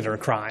consider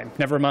crime,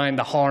 never mind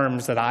the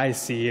harms that I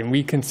see and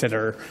we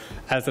consider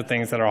as the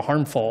things that are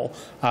harmful.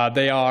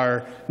 They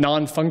are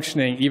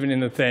non-functioning even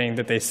in the thing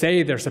that they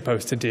say they're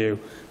supposed to do,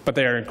 but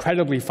they are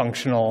incredibly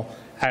functional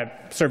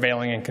at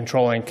surveilling and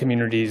controlling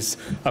communities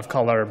of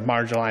color,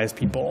 marginalized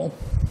people.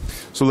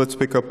 So let's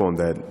pick up on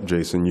that,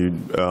 Jason.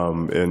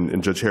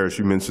 And Judge Harris,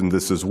 you mentioned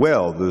this as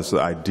well, this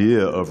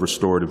idea of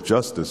restorative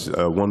justice.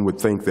 One would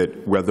think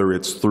that whether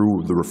it's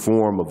through the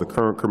reform of the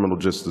current criminal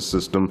justice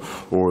system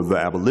or the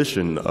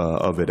abolition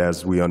of it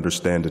as we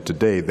understand it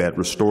today, that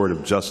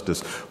restorative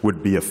justice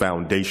would be a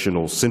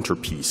foundational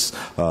centerpiece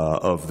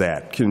of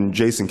that.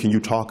 Jason, can you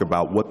talk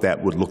about what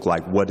that would look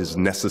like, what is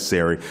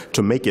necessary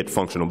to make it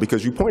functional?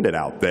 Because you pointed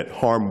out that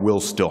harm will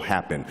still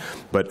happen,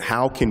 but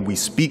how can we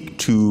speak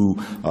to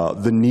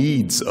the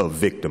needs of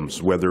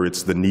victims, whether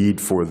it's the need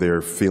for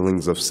their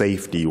feelings of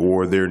safety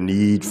or their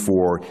need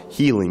for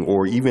healing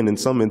or even in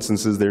some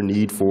instances their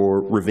need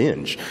for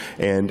revenge,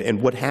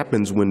 and what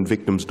happens when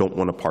victims don't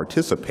want to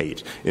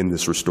participate in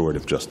this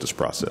restorative justice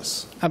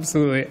process?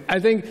 Absolutely. I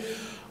think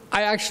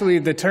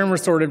the term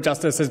restorative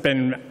justice has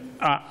been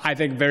I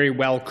think very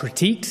well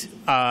critiqued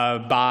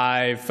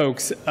by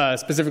folks,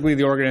 specifically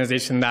the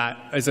organization that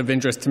is of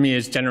interest to me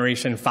is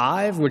Generation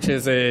 5, which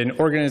is an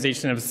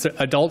organization of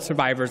adult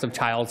survivors of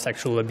child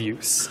sexual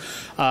abuse.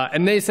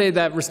 And they say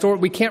that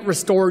we can't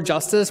restore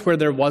justice where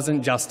there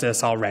wasn't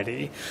justice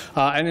already.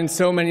 And in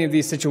so many of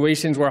these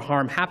situations where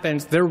harm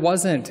happens, there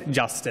wasn't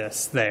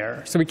justice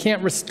there. So we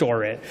can't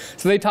restore it.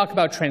 So they talk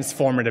about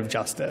transformative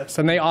justice.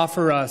 And they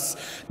offer us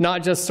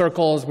not just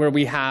circles where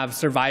we have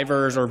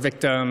survivors or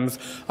victims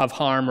of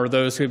harm or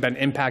those who have been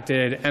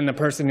impacted and the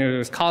person who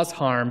has caused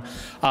harm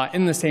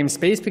in the same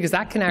space, because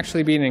that can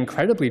actually be an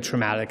incredibly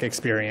traumatic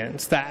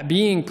experience. That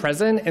being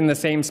present in the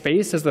same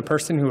space as the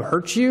person who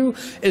hurt you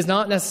is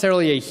not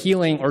necessarily a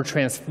healing or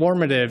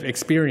transformative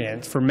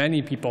experience for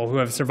many people who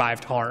have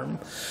survived harm.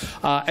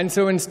 And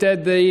so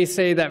instead they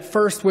say that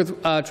first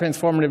with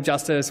transformative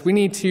justice, we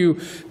need to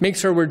make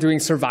sure we're doing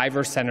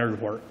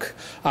survivor-centered work,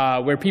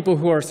 where people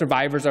who are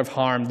survivors of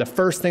harm, the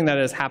first thing that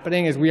is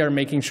happening is we are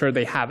making sure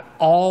they have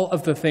all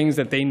of the things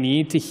that they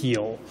need to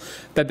heal,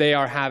 that they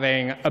are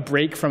having a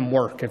break from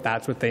work if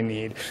that's what they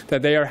need,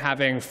 that they are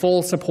having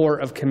full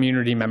support of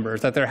community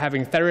members, that they're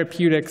having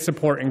therapeutic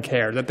support and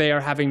care, that they are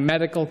having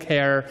medical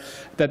care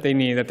that they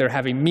need, that they're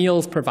having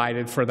meals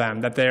provided for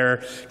them, that their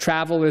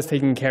travel is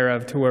taken care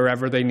of to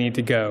wherever they need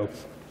to go,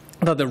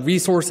 that the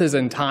resources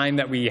and time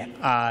that we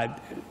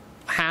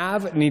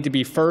have need to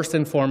be first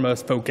and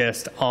foremost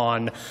focused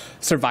on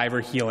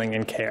survivor healing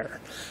and care.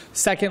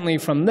 Secondly,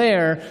 from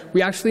there,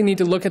 we actually need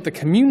to look at the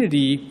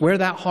community where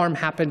that harm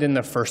happened in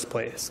the first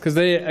place. Because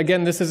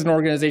again, this is an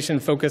organization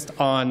focused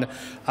on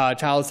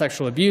child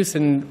sexual abuse,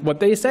 and what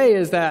they say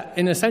is that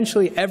in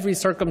essentially every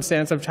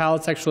circumstance of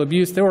child sexual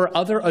abuse, there were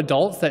other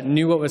adults that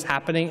knew what was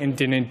happening and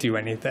didn't do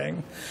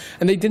anything.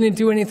 And they didn't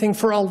do anything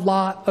for a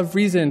lot of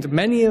reasons.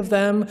 Many of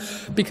them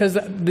because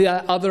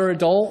the other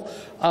adult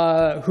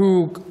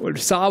who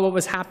saw what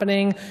was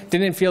happening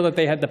didn't feel that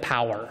they had the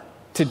power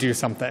to do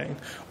something,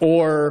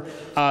 or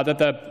that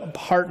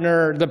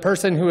the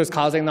person who was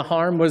causing the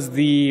harm was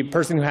the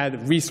person who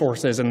had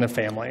resources in the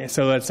family.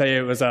 So let's say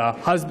it was a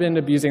husband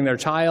abusing their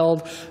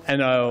child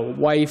and a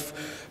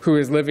wife who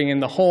is living in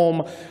the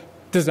home.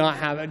 did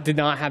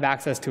not have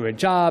access to a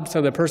job,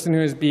 so the person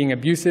who is being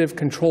abusive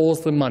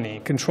controls the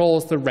money,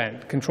 controls the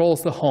rent,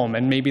 controls the home,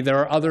 and maybe there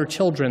are other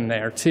children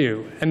there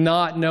too, and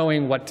not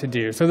knowing what to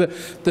do. So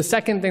the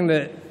second thing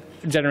that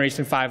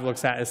Generation 5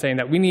 looks at is saying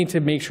that we need to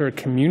make sure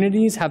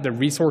communities have the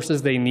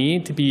resources they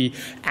need to be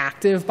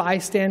active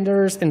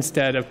bystanders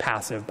instead of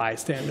passive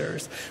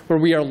bystanders, where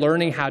we are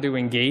learning how to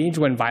engage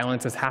when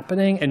violence is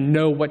happening and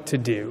know what to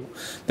do,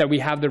 that we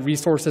have the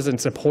resources and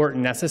support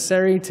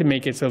necessary to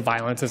make it so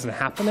violence isn't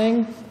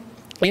happening,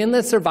 and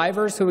that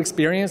survivors who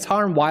experienced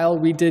harm while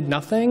we did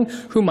nothing,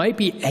 who might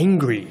be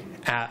angry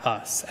at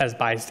us as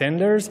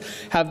bystanders,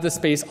 have the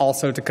space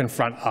also to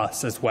confront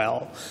us as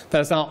well.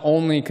 That's not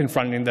only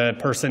confronting the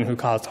person who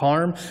caused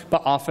harm,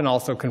 but often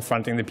also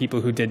confronting the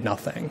people who did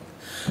nothing.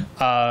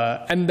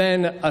 And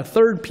then a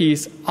third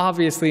piece,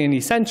 obviously and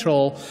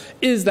essential,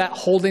 is that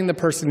holding the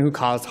person who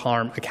caused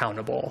harm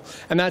accountable.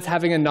 And that's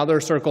having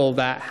another circle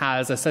that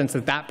has a sense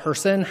that that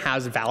person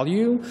has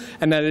value,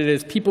 and that it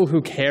is people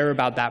who care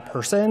about that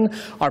person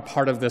are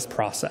part of this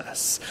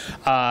process.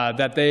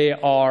 That they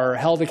are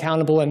held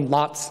accountable in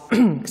lots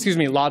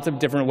of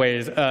different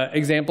ways.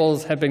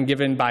 Examples have been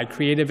given by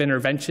Creative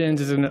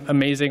Interventions, is an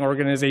amazing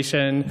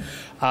organization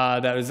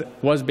that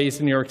was based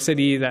in New York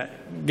City that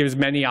gives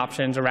many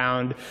options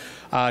around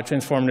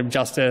transformative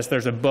justice.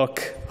 There's a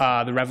book,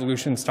 The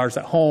Revolution Starts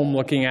at Home,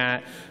 looking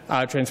at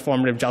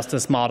transformative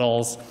justice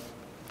models.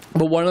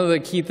 But one of the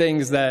key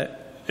things that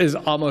is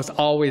almost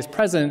always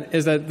present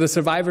is that the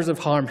survivors of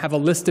harm have a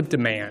list of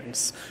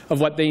demands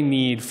of what they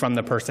need from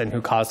the person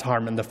who caused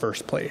harm in the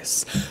first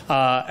place.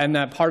 And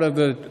that part of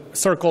the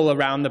circle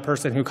around the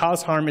person who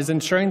caused harm is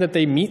ensuring that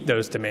they meet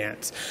those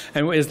demands.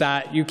 And is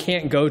that you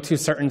can't go to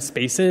certain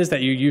spaces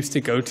that you used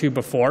to go to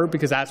before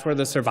because that's where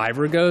the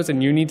survivor goes,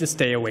 and you need to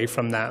stay away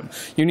from them.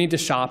 You need to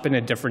shop in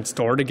a different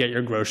store to get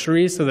your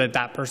groceries so that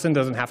that person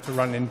doesn't have to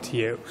run into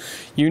you.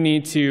 You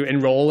need to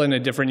enroll in a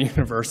different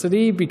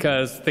university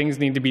because things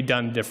need to be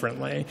done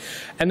differently.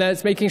 And that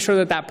it's making sure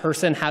that that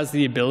person has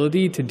the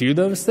ability to do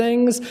those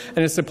things and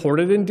is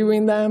supported in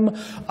doing them,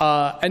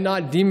 and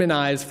not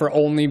demonized for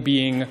only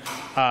being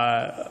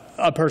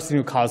a person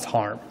who caused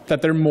harm,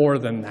 that they're more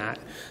than that.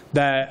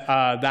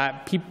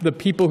 The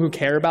people who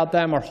care about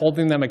them are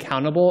holding them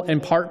accountable in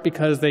part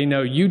because they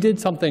know you did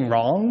something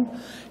wrong,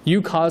 you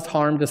caused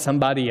harm to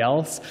somebody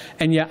else,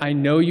 and yet I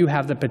know you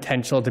have the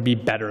potential to be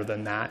better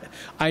than that.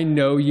 I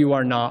know you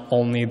are not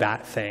only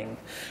that thing.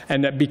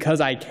 And that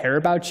because I care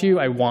about you,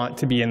 I want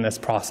to be in this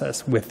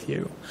process with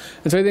you.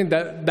 And so I think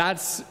that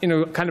that's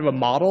kind of a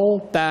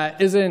model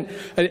that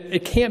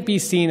it can't be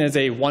seen as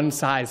a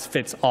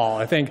one-size-fits-all.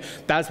 I think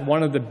that's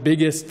one of the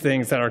biggest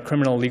things that our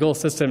criminal legal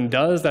system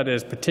does that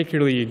is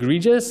particularly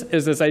egregious,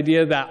 is this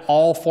idea that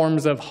all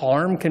forms of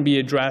harm can be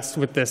addressed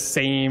with the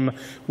same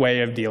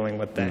way of dealing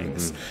with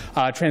things.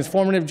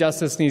 Transformative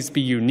justice needs to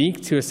be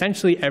unique to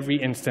essentially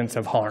every instance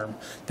of harm.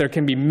 There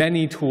can be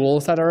many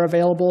tools that are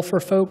available for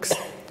folks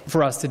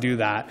for us to do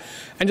that.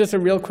 And just a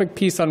real quick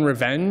piece on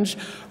revenge.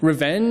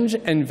 Revenge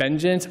and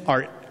vengeance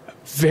are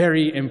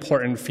very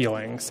important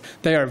feelings.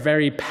 They are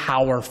very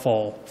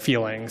powerful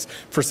feelings.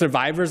 For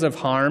survivors of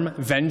harm,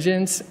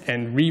 vengeance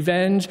and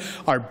revenge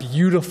are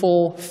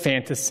beautiful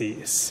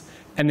fantasies,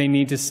 and they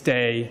need to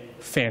stay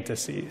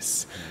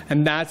fantasies.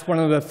 And that's one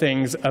of the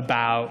things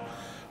about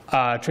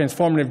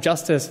transformative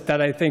justice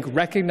that I think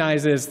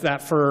recognizes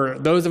that for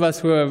those of us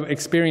who have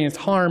experienced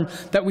harm,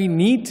 that we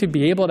need to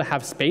be able to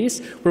have space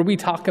where we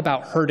talk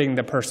about hurting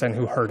the person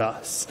who hurt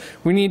us.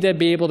 We need to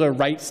be able to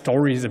write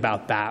stories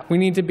about that. We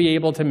need to be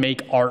able to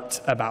make art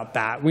about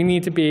that. We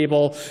need to be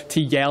able to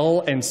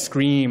yell and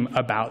scream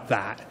about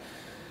that.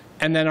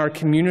 And then our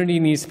community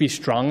needs to be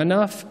strong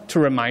enough to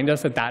remind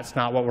us that that's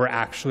not what we're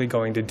actually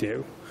going to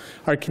do.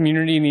 Our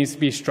community needs to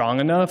be strong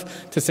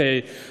enough to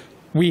say,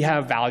 we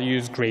have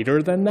values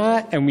greater than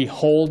that, and we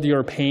hold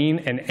your pain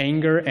and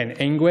anger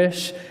and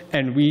anguish,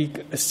 and we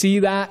see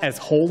that as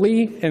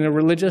holy in a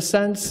religious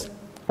sense,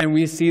 and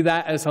we see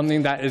that as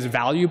something that is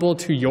valuable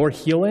to your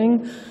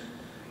healing,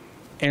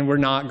 and we're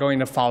not going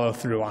to follow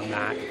through on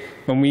that.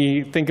 When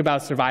we think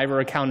about survivor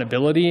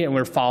accountability and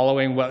we're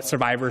following what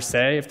survivors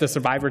say, if the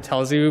survivor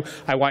tells you,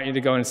 I want you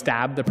to go and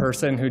stab the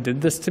person who did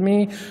this to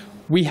me,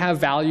 we have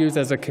values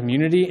as a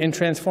community in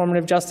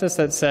transformative justice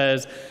that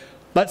says,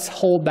 let's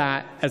hold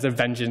that as a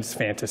vengeance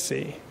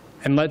fantasy,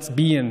 and let's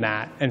be in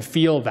that and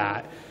feel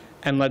that,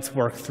 and let's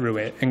work through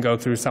it and go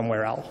through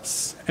somewhere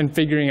else, and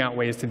figuring out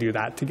ways to do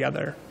that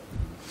together.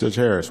 Judge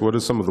Harris, what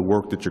is some of the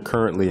work that you're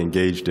currently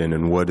engaged in,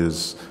 and what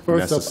is necessary?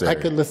 First off, I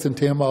could listen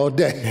to him all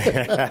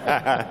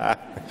day.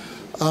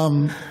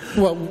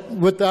 Well,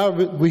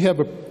 we have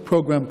a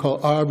program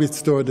called Our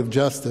Restorative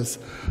Justice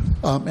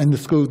in the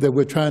schools that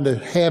we're trying to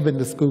have in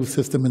the school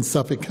system in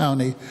Suffolk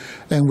County,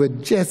 and we're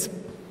just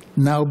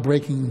now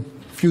breaking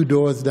a few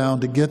doors down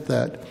to get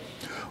that.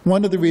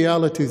 One of the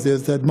realities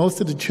is that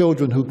most of the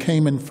children who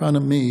came in front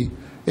of me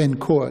in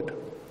court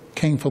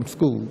came from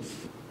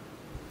schools,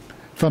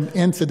 from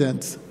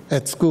incidents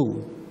at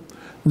school,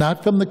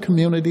 not from the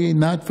community,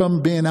 not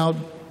from being out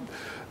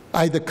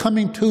either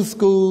coming to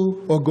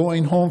school or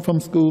going home from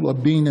school or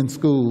being in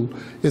school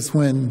is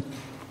when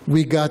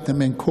we got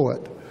them in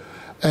court.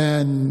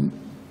 And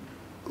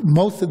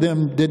most of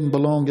them didn't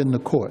belong in the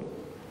court.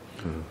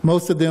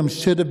 Most of them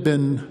should have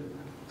been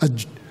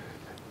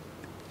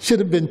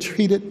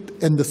treated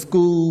in the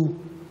school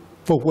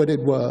for what it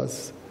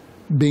was,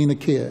 being a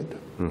kid.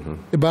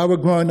 If I were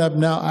growing up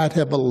now, I'd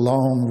have a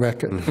long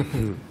record.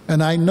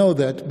 And I know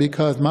that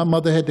because my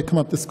mother had to come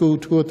up to school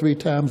 2 or 3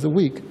 times a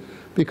week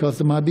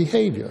because of my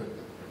behavior,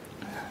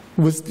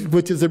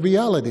 which is a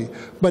reality.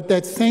 But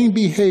that same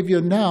behavior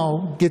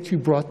now gets you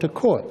brought to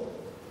court.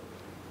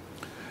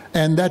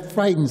 And that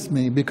frightens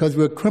me because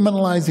we're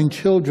criminalizing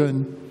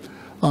children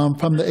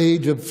from the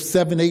age of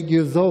 7, 8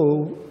 years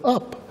old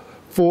up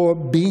for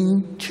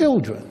being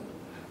children.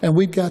 And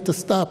we've got to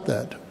stop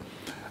that.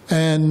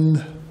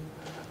 And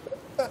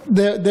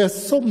there's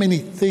so many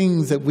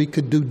things that we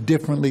could do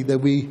differently that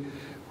we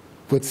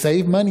would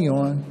save money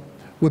on,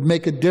 would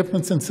make a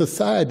difference in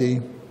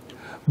society,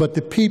 but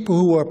the people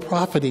who are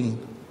profiting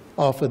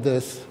off of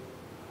this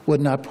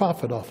would not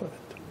profit off of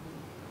it.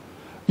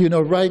 You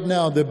know, right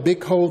now, the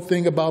big whole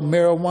thing about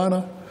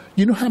marijuana,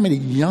 you know how many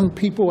young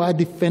people I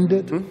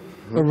defended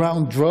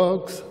around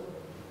drugs?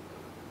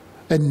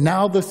 And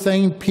now the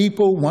same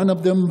people, one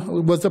of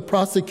them was a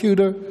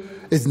prosecutor,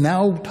 is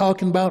now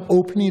talking about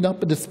opening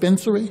up a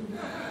dispensary.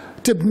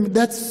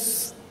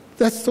 That's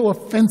so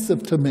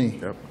offensive to me.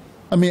 Yep.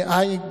 I mean,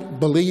 I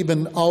believe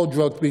in all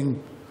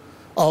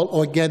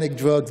organic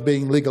drugs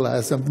being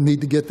legalized. I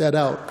need to get that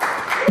out.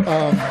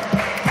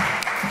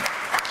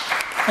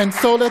 And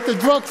sold at the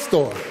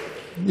drugstore.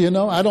 You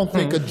know, I don't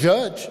think a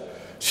judge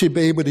should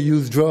be able to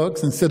use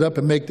drugs and sit up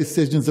and make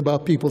decisions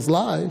about people's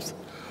lives,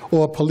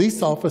 or a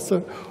police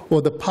officer,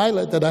 or the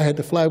pilot that I had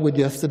to fly with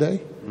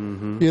yesterday.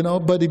 You know,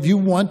 but if you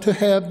want to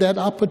have that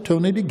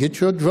opportunity, get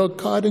your drug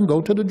card and go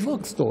to the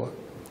drugstore.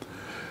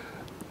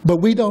 But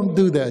we don't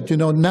do that. You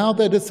know, now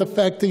that it's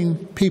affecting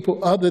people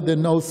other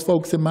than those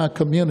folks in my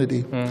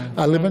community,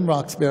 I live in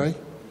Roxbury,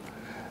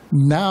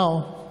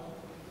 now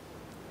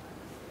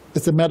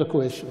it's a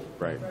medical issue.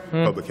 Right,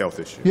 public health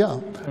issue. Yeah,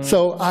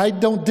 so I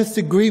don't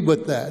disagree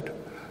with that,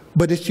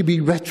 but it should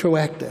be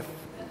retroactive.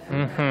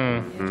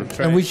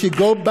 And we should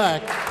go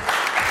back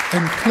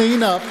and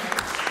clean up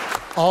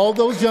all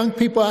those young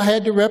people I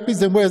had to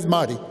represent. Where's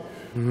Marty?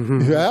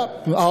 Yeah,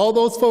 all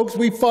those folks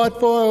we fought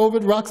for over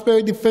at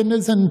Roxbury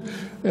Defenders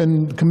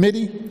and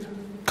Committee,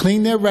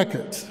 clean their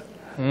records.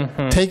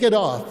 Take it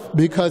off,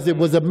 because it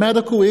was a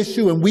medical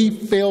issue and we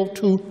failed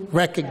to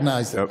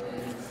recognize it.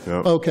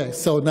 Yep. Okay,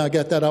 so now I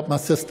got that out my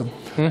system.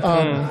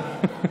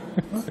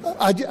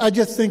 I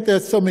just think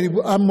there's so many.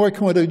 I'm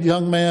working with a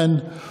young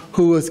man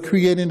who is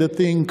creating a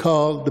thing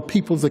called the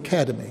People's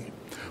Academy.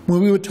 When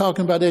we were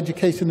talking about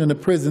education in the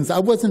prisons, I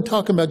wasn't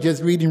talking about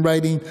just reading,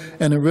 writing,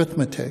 and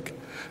arithmetic,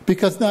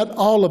 because not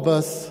all of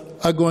us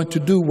are going to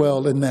do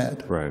well in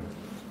that. Right.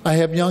 I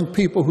have young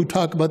people who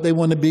talk about they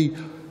want to be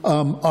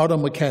auto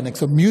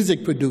mechanics or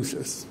music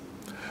producers.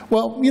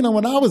 Well, you know,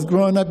 when I was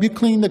growing up, you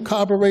cleaned the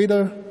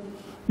carburetor,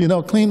 you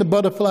know, clean the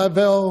butterfly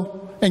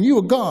valve, and you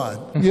were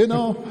gone, you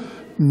know.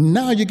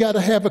 Now you got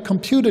to have a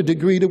computer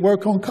degree to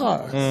work on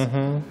cars.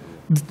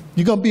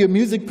 You're going to be a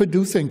music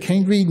producer and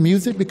can't read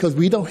music because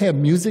we don't have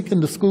music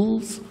in the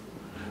schools?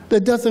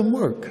 That doesn't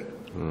work.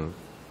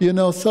 You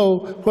know,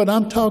 so what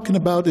I'm talking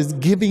about is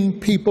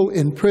giving people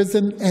in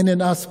prison and in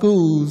our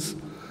schools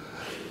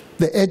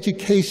the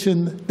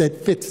education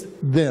that fits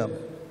them.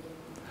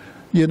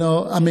 You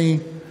know, I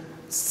mean,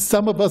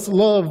 some of us I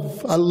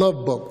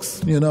love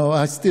books. You know,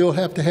 I still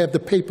have to have the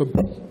paper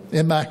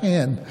in my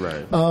hand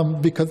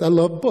because I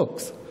love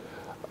books.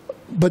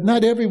 But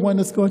not everyone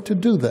is going to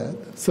do that.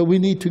 So we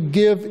need to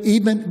give,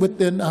 even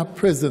within our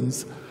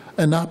prisons,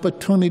 an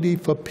opportunity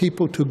for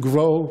people to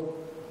grow.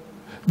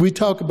 We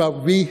talk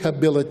about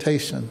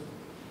rehabilitation.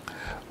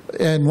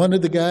 And one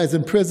of the guys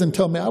in prison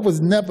told me, I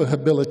was never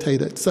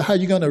rehabilitated. So how are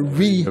you going to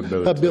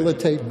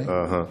rehabilitate me?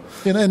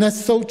 You know, and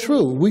that's so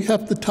true. We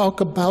have to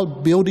talk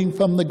about building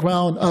from the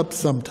ground up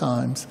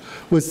sometimes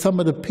with some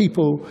of the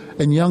people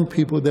and young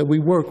people that we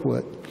work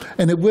with.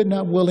 And if we're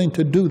not willing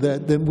to do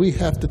that, then we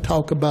have to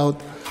talk about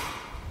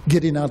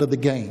getting out of the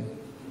game,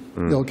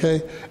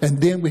 okay?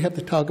 And then we have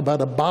to talk about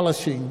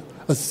abolishing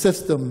a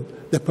system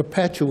that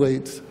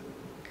perpetuates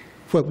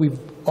what we've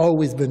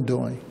always been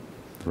doing.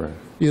 Right.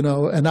 You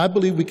know, and I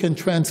believe we can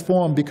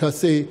transform because,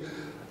 see,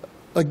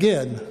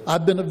 again,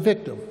 I've been a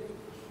victim.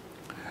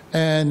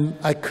 And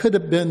I could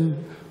have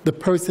been the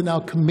person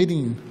out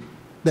committing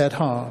that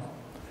harm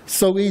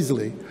so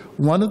easily.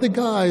 One of the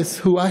guys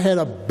who I had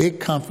a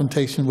big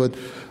confrontation with,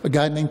 a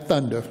guy named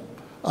Thunder,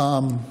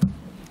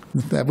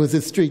 that was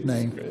his street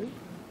name.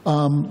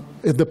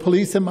 If the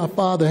police and my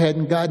father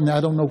hadn't gotten it, I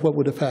don't know what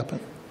would have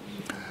happened.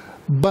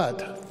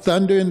 But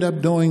Thunder ended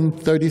up doing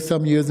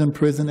 30-some years in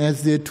prison,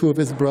 as did 2 of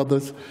his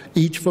brothers,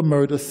 each for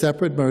murder,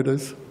 separate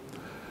murders.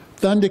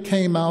 Thunder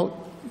came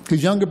out,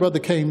 his younger brother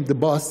came to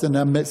Boston.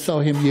 I saw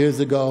him years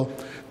ago.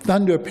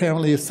 Thunder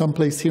apparently is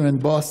someplace here in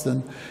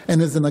Boston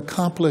and is an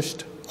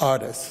accomplished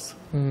artist.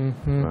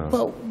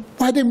 Well,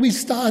 Why didn't we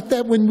start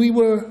that when we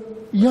were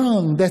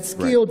young? That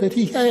skill that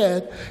he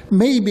had,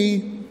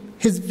 maybe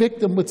his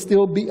victim would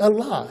still be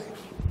alive.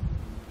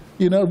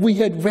 You know, if we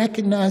had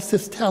recognized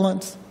his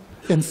talents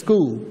in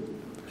school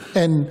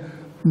and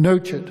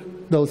nurtured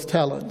those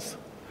talents.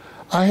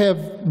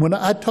 When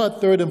I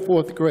taught 3rd and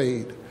 4th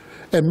grade,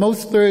 and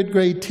most 3rd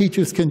grade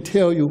teachers can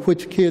tell you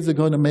which kids are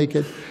going to make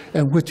it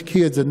and which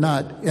kids are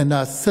not in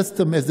our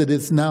system as it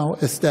is now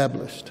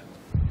established.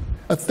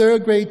 A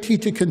 3rd grade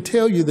teacher can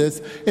tell you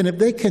this, and if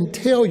they can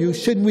tell you,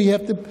 shouldn't we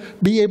have to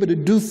be able to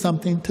do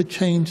something to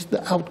change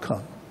the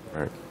outcome?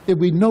 Right. If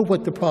we know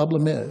what the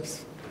problem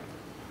is.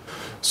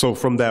 So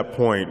from that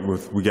point,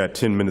 we got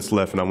 10 minutes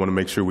left, and I want to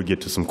make sure we get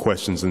to some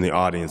questions in the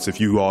audience. If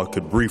you all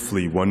could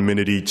briefly, 1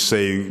 minute each,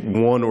 say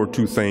 1 or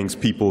 2 things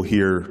people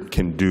here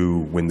can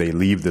do when they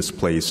leave this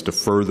place to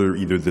further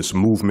either this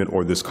movement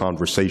or this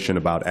conversation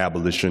about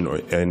abolition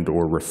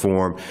or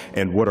reform,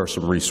 and what are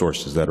some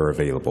resources that are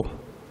available?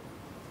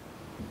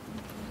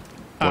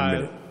 1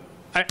 minute.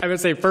 I would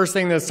say first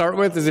thing to start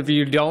with is if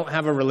you don't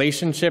have a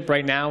relationship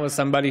right now with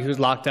somebody who's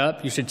locked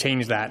up, you should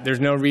change that.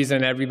 There's no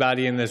reason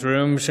everybody in this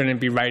room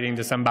shouldn't be writing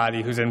to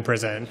somebody who's in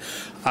prison.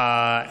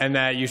 And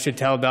that you should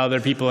tell the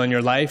other people in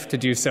your life to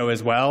do so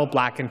as well.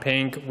 Black and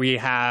Pink, we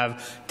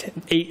have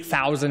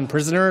 8,000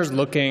 prisoners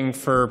looking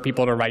for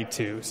people to write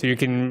to. So you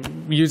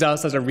can use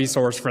us as a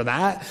resource for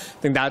that. I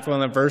think that's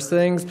one of the first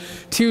things.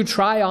 2,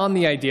 try on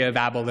the idea of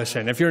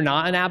abolition. If you're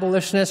not an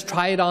abolitionist,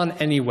 try it on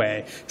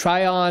anyway.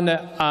 Try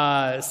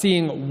on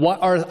seeing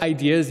what are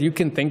ideas you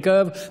can think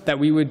of that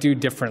we would do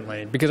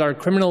differently, because our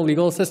criminal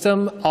legal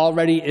system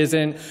already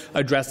isn't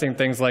addressing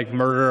things like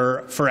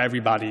murder for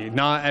everybody.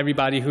 Not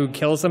everybody who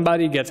kills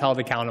somebody gets held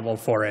accountable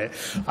for it.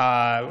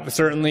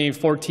 Certainly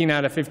 14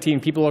 out of 15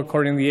 people,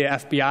 according to the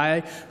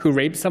FBI, who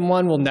rape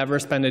someone will never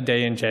spend a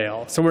day in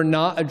jail. So we're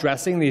not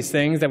addressing these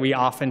things that we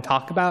often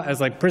talk about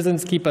as like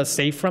prisons keep us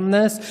safe from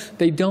this.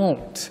 They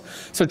don't.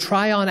 So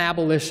try on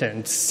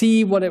abolition.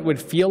 See what it would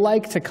feel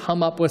like to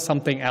come up with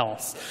something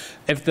else.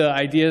 If the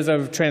ideas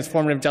of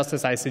transformative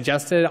justice I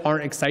suggested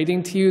aren't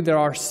exciting to you, there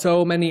are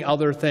so many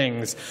other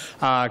things.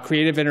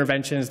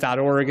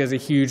 Creativeinterventions.org is a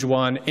huge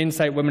one.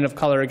 Insight Women of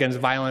Color Against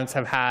Violence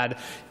have had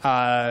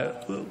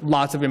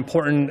lots of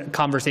important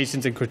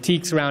conversations and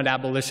critiques around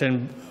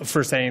abolition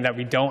for saying that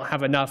we don't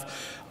have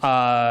enough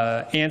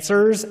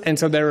answers, and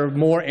so there are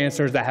more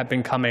answers that have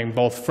been coming,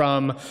 both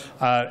from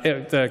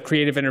the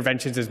Creative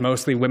Interventions is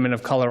mostly women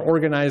of color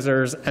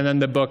organizers, and then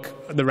the book,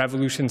 The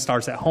Revolution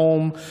Starts at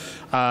Home,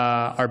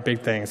 are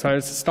big things. So I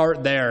would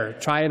start there,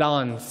 try it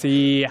on,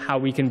 see how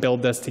we can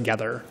build this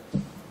together.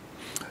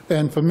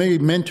 And for me,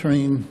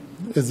 mentoring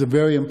is a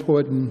very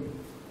important.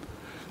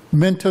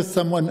 Mentor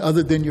someone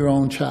other than your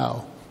own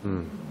child.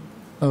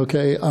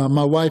 Okay,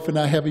 my wife and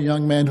I have a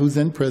young man who's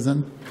in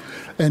prison.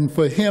 And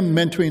for him,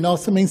 mentoring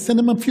also means send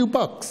him a few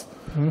bucks.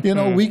 You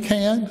know, we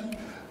can.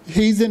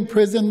 He's in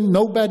prison.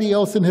 Nobody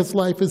else in his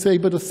life is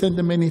able to send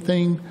him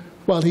anything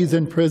while he's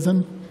in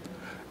prison.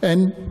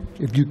 And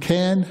if you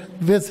can,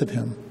 visit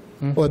him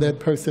or that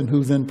person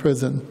who's in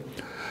prison.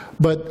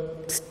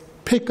 But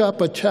pick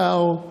up a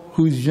child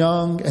who's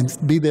young and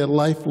be their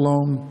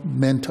lifelong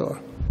mentor.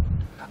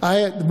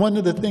 One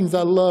of the things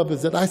I love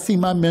is that I see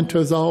my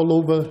mentors all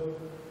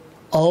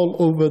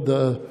over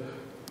the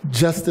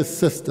justice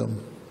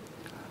system,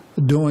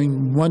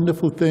 doing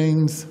wonderful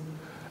things.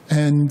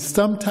 And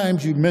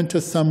sometimes you mentor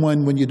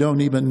someone when you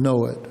don't even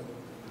know it,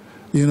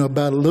 you know,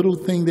 about a little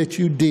thing that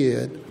you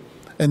did,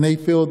 and they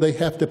feel they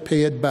have to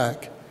pay it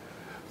back.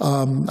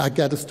 I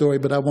got a story,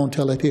 but I won't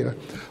tell it here.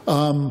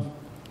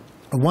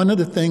 One of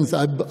the things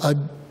I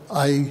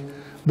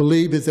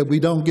believe is that we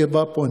don't give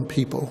up on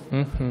people.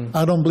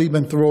 I don't believe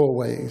in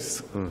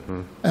throwaways.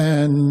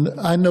 And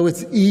I know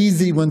it's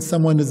easy when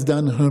someone has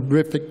done a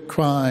horrific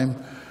crime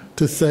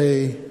to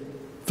say,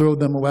 throw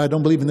them away. I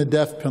don't believe in the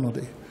death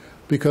penalty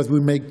because we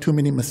make too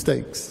many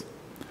mistakes.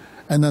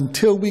 And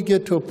until we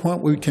get to a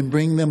point where we can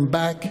bring them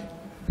back,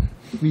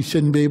 we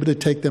shouldn't be able to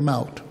take them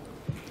out.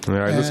 All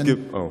right, let's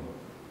give,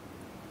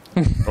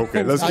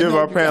 okay, let's give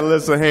our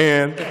panelists a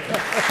hand.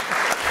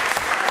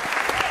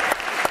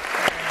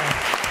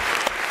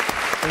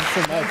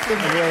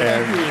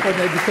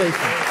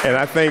 And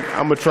I think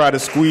I'm going to try to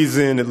squeeze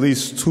in at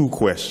least 2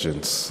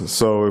 questions.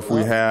 So if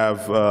we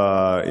have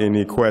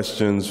any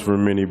questions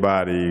from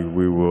anybody,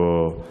 we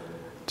will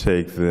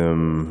take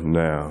them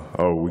now.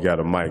 Oh, we got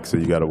a mic, so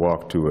you got to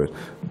walk to it.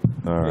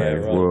 All right. Yeah,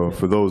 right. Well,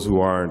 for those who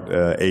aren't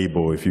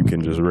able, if you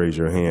can just raise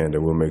your hand,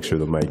 and we'll make sure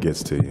the mic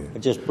gets to you. I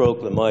just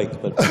broke the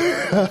mic, but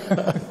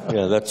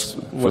yeah, that's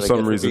for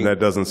some reason that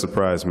doesn't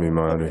surprise me,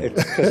 Monty.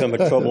 It's because I'm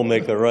a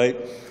troublemaker, right?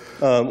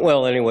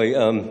 Well, anyway,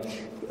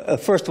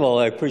 first of all,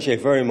 I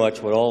appreciate very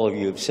much what all of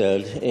you have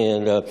said,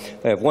 and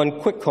I have one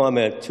quick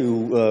comment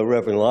to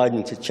Reverend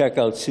Lydon to check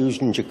out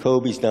Susan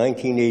Jacoby's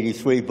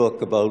 1983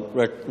 book about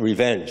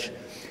revenge.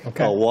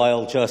 Okay.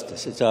 Wild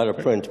Justice. It's out of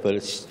print, but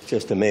it's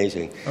just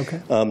amazing. Okay.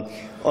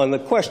 On the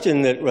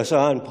question that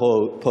Rahsaan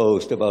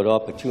posed about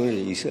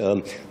opportunities,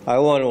 I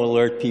want to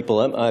alert people.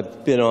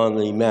 I've been on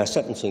the Mass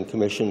Sentencing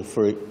Commission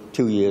for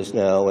 2 years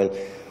now, and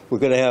We're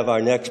going to have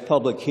our next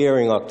public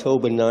hearing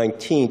October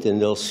 19th,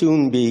 and there'll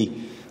soon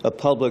be a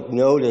public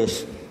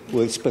notice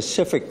with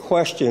specific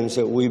questions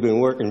that we've been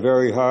working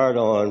very hard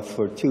on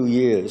for 2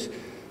 years.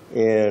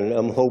 And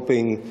I'm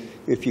hoping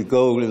if you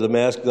go to the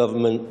Mass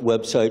Government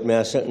website,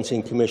 Mass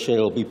Sentencing Commission,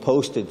 it'll be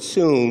posted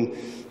soon.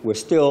 We're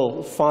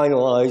still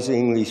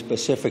finalizing the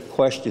specific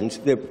questions.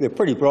 They're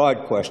pretty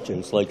broad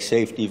questions, like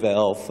safety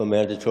valve for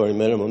mandatory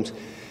minimums.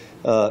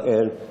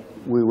 And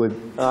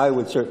I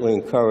would certainly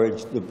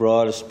encourage the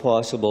broadest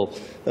possible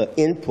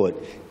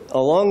input.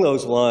 Along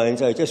those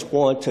lines, I just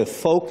want to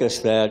focus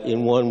that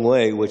in one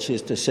way, which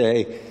is to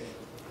say,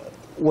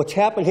 what's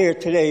happened here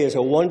today is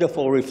a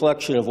wonderful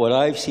reflection of what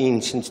I've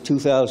seen since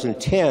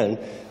 2010,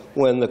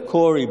 when the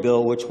Corey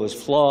bill, which was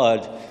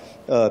flawed,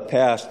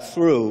 passed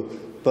through.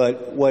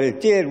 But what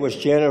it did was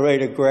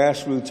generate a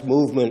grassroots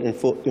movement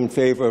in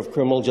favor of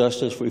criminal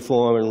justice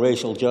reform and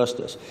racial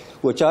justice,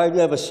 which I've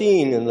never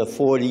seen in the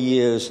 40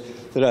 years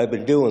that I've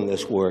been doing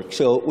this work.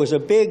 So it was a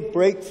big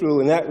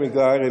breakthrough in that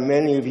regard, and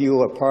many of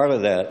you are part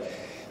of that.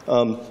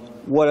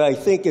 What I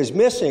think is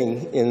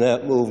missing in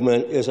that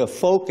movement is a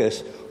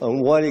focus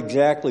on what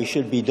exactly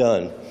should be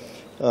done.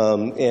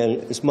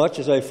 And as much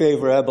as I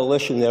favor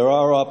abolition, there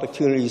are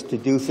opportunities to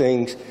do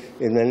things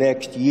in the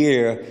next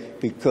year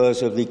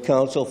because of the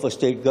Council for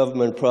State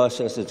Government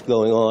process that's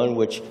going on,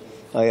 which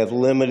I have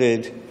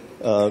limited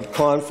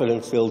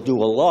confidence they'll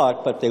do a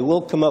lot, but they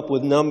will come up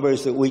with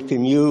numbers that we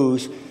can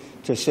use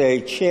to, say,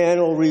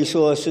 channel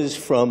resources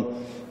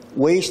from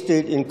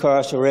wasted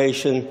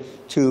incarceration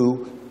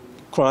to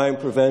crime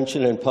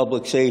prevention and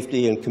public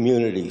safety in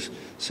communities.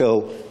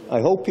 So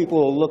I hope people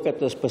will look at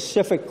the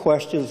specific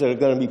questions that are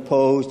going to be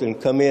posed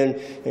and come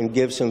in and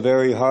give some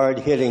very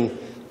hard-hitting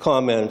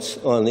comments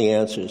on the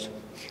answers.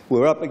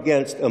 We're up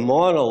against a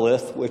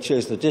monolith, which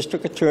is the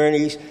district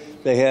attorneys.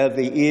 They have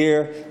the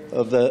ear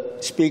of the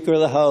Speaker of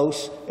the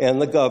House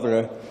and the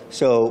governor.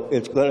 So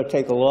it's going to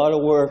take a lot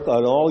of work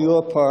on all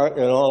your part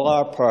and all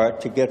our part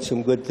to get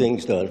some good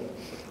things done.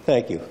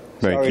 Thank you.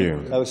 Thank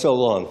you. That was so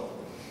long.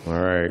 All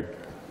right.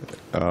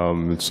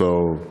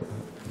 So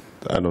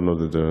I don't know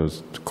that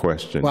there's a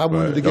question. Well, I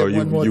wanted to get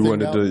one more thing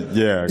wanted out. to,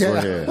 yeah, go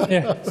ahead.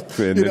 Yeah.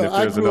 And then if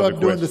I there's grew another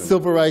up during the question.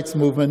 civil rights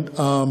movement,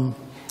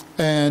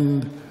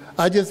 and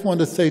I just want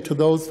to say to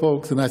those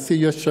folks, and I see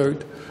your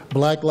shirt,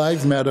 Black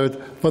Lives Matter,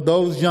 for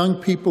those young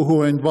people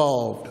who are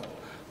involved,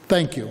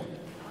 thank you.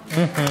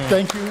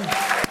 Thank you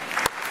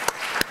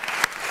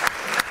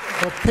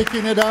for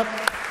picking it up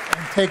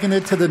and taking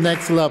it to the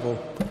next level.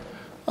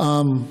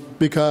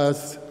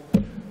 Because.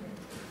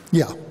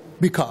 Yes.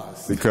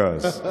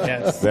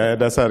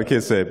 That's how the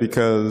kids say it,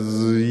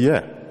 because,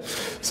 yeah.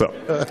 So,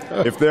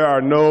 if there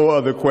are no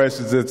other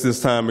questions at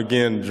this time,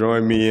 again,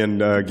 join me in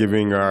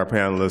giving our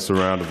panelists a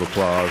round of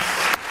applause.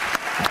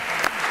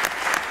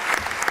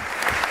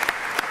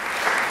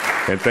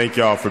 And thank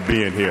y'all for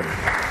being here.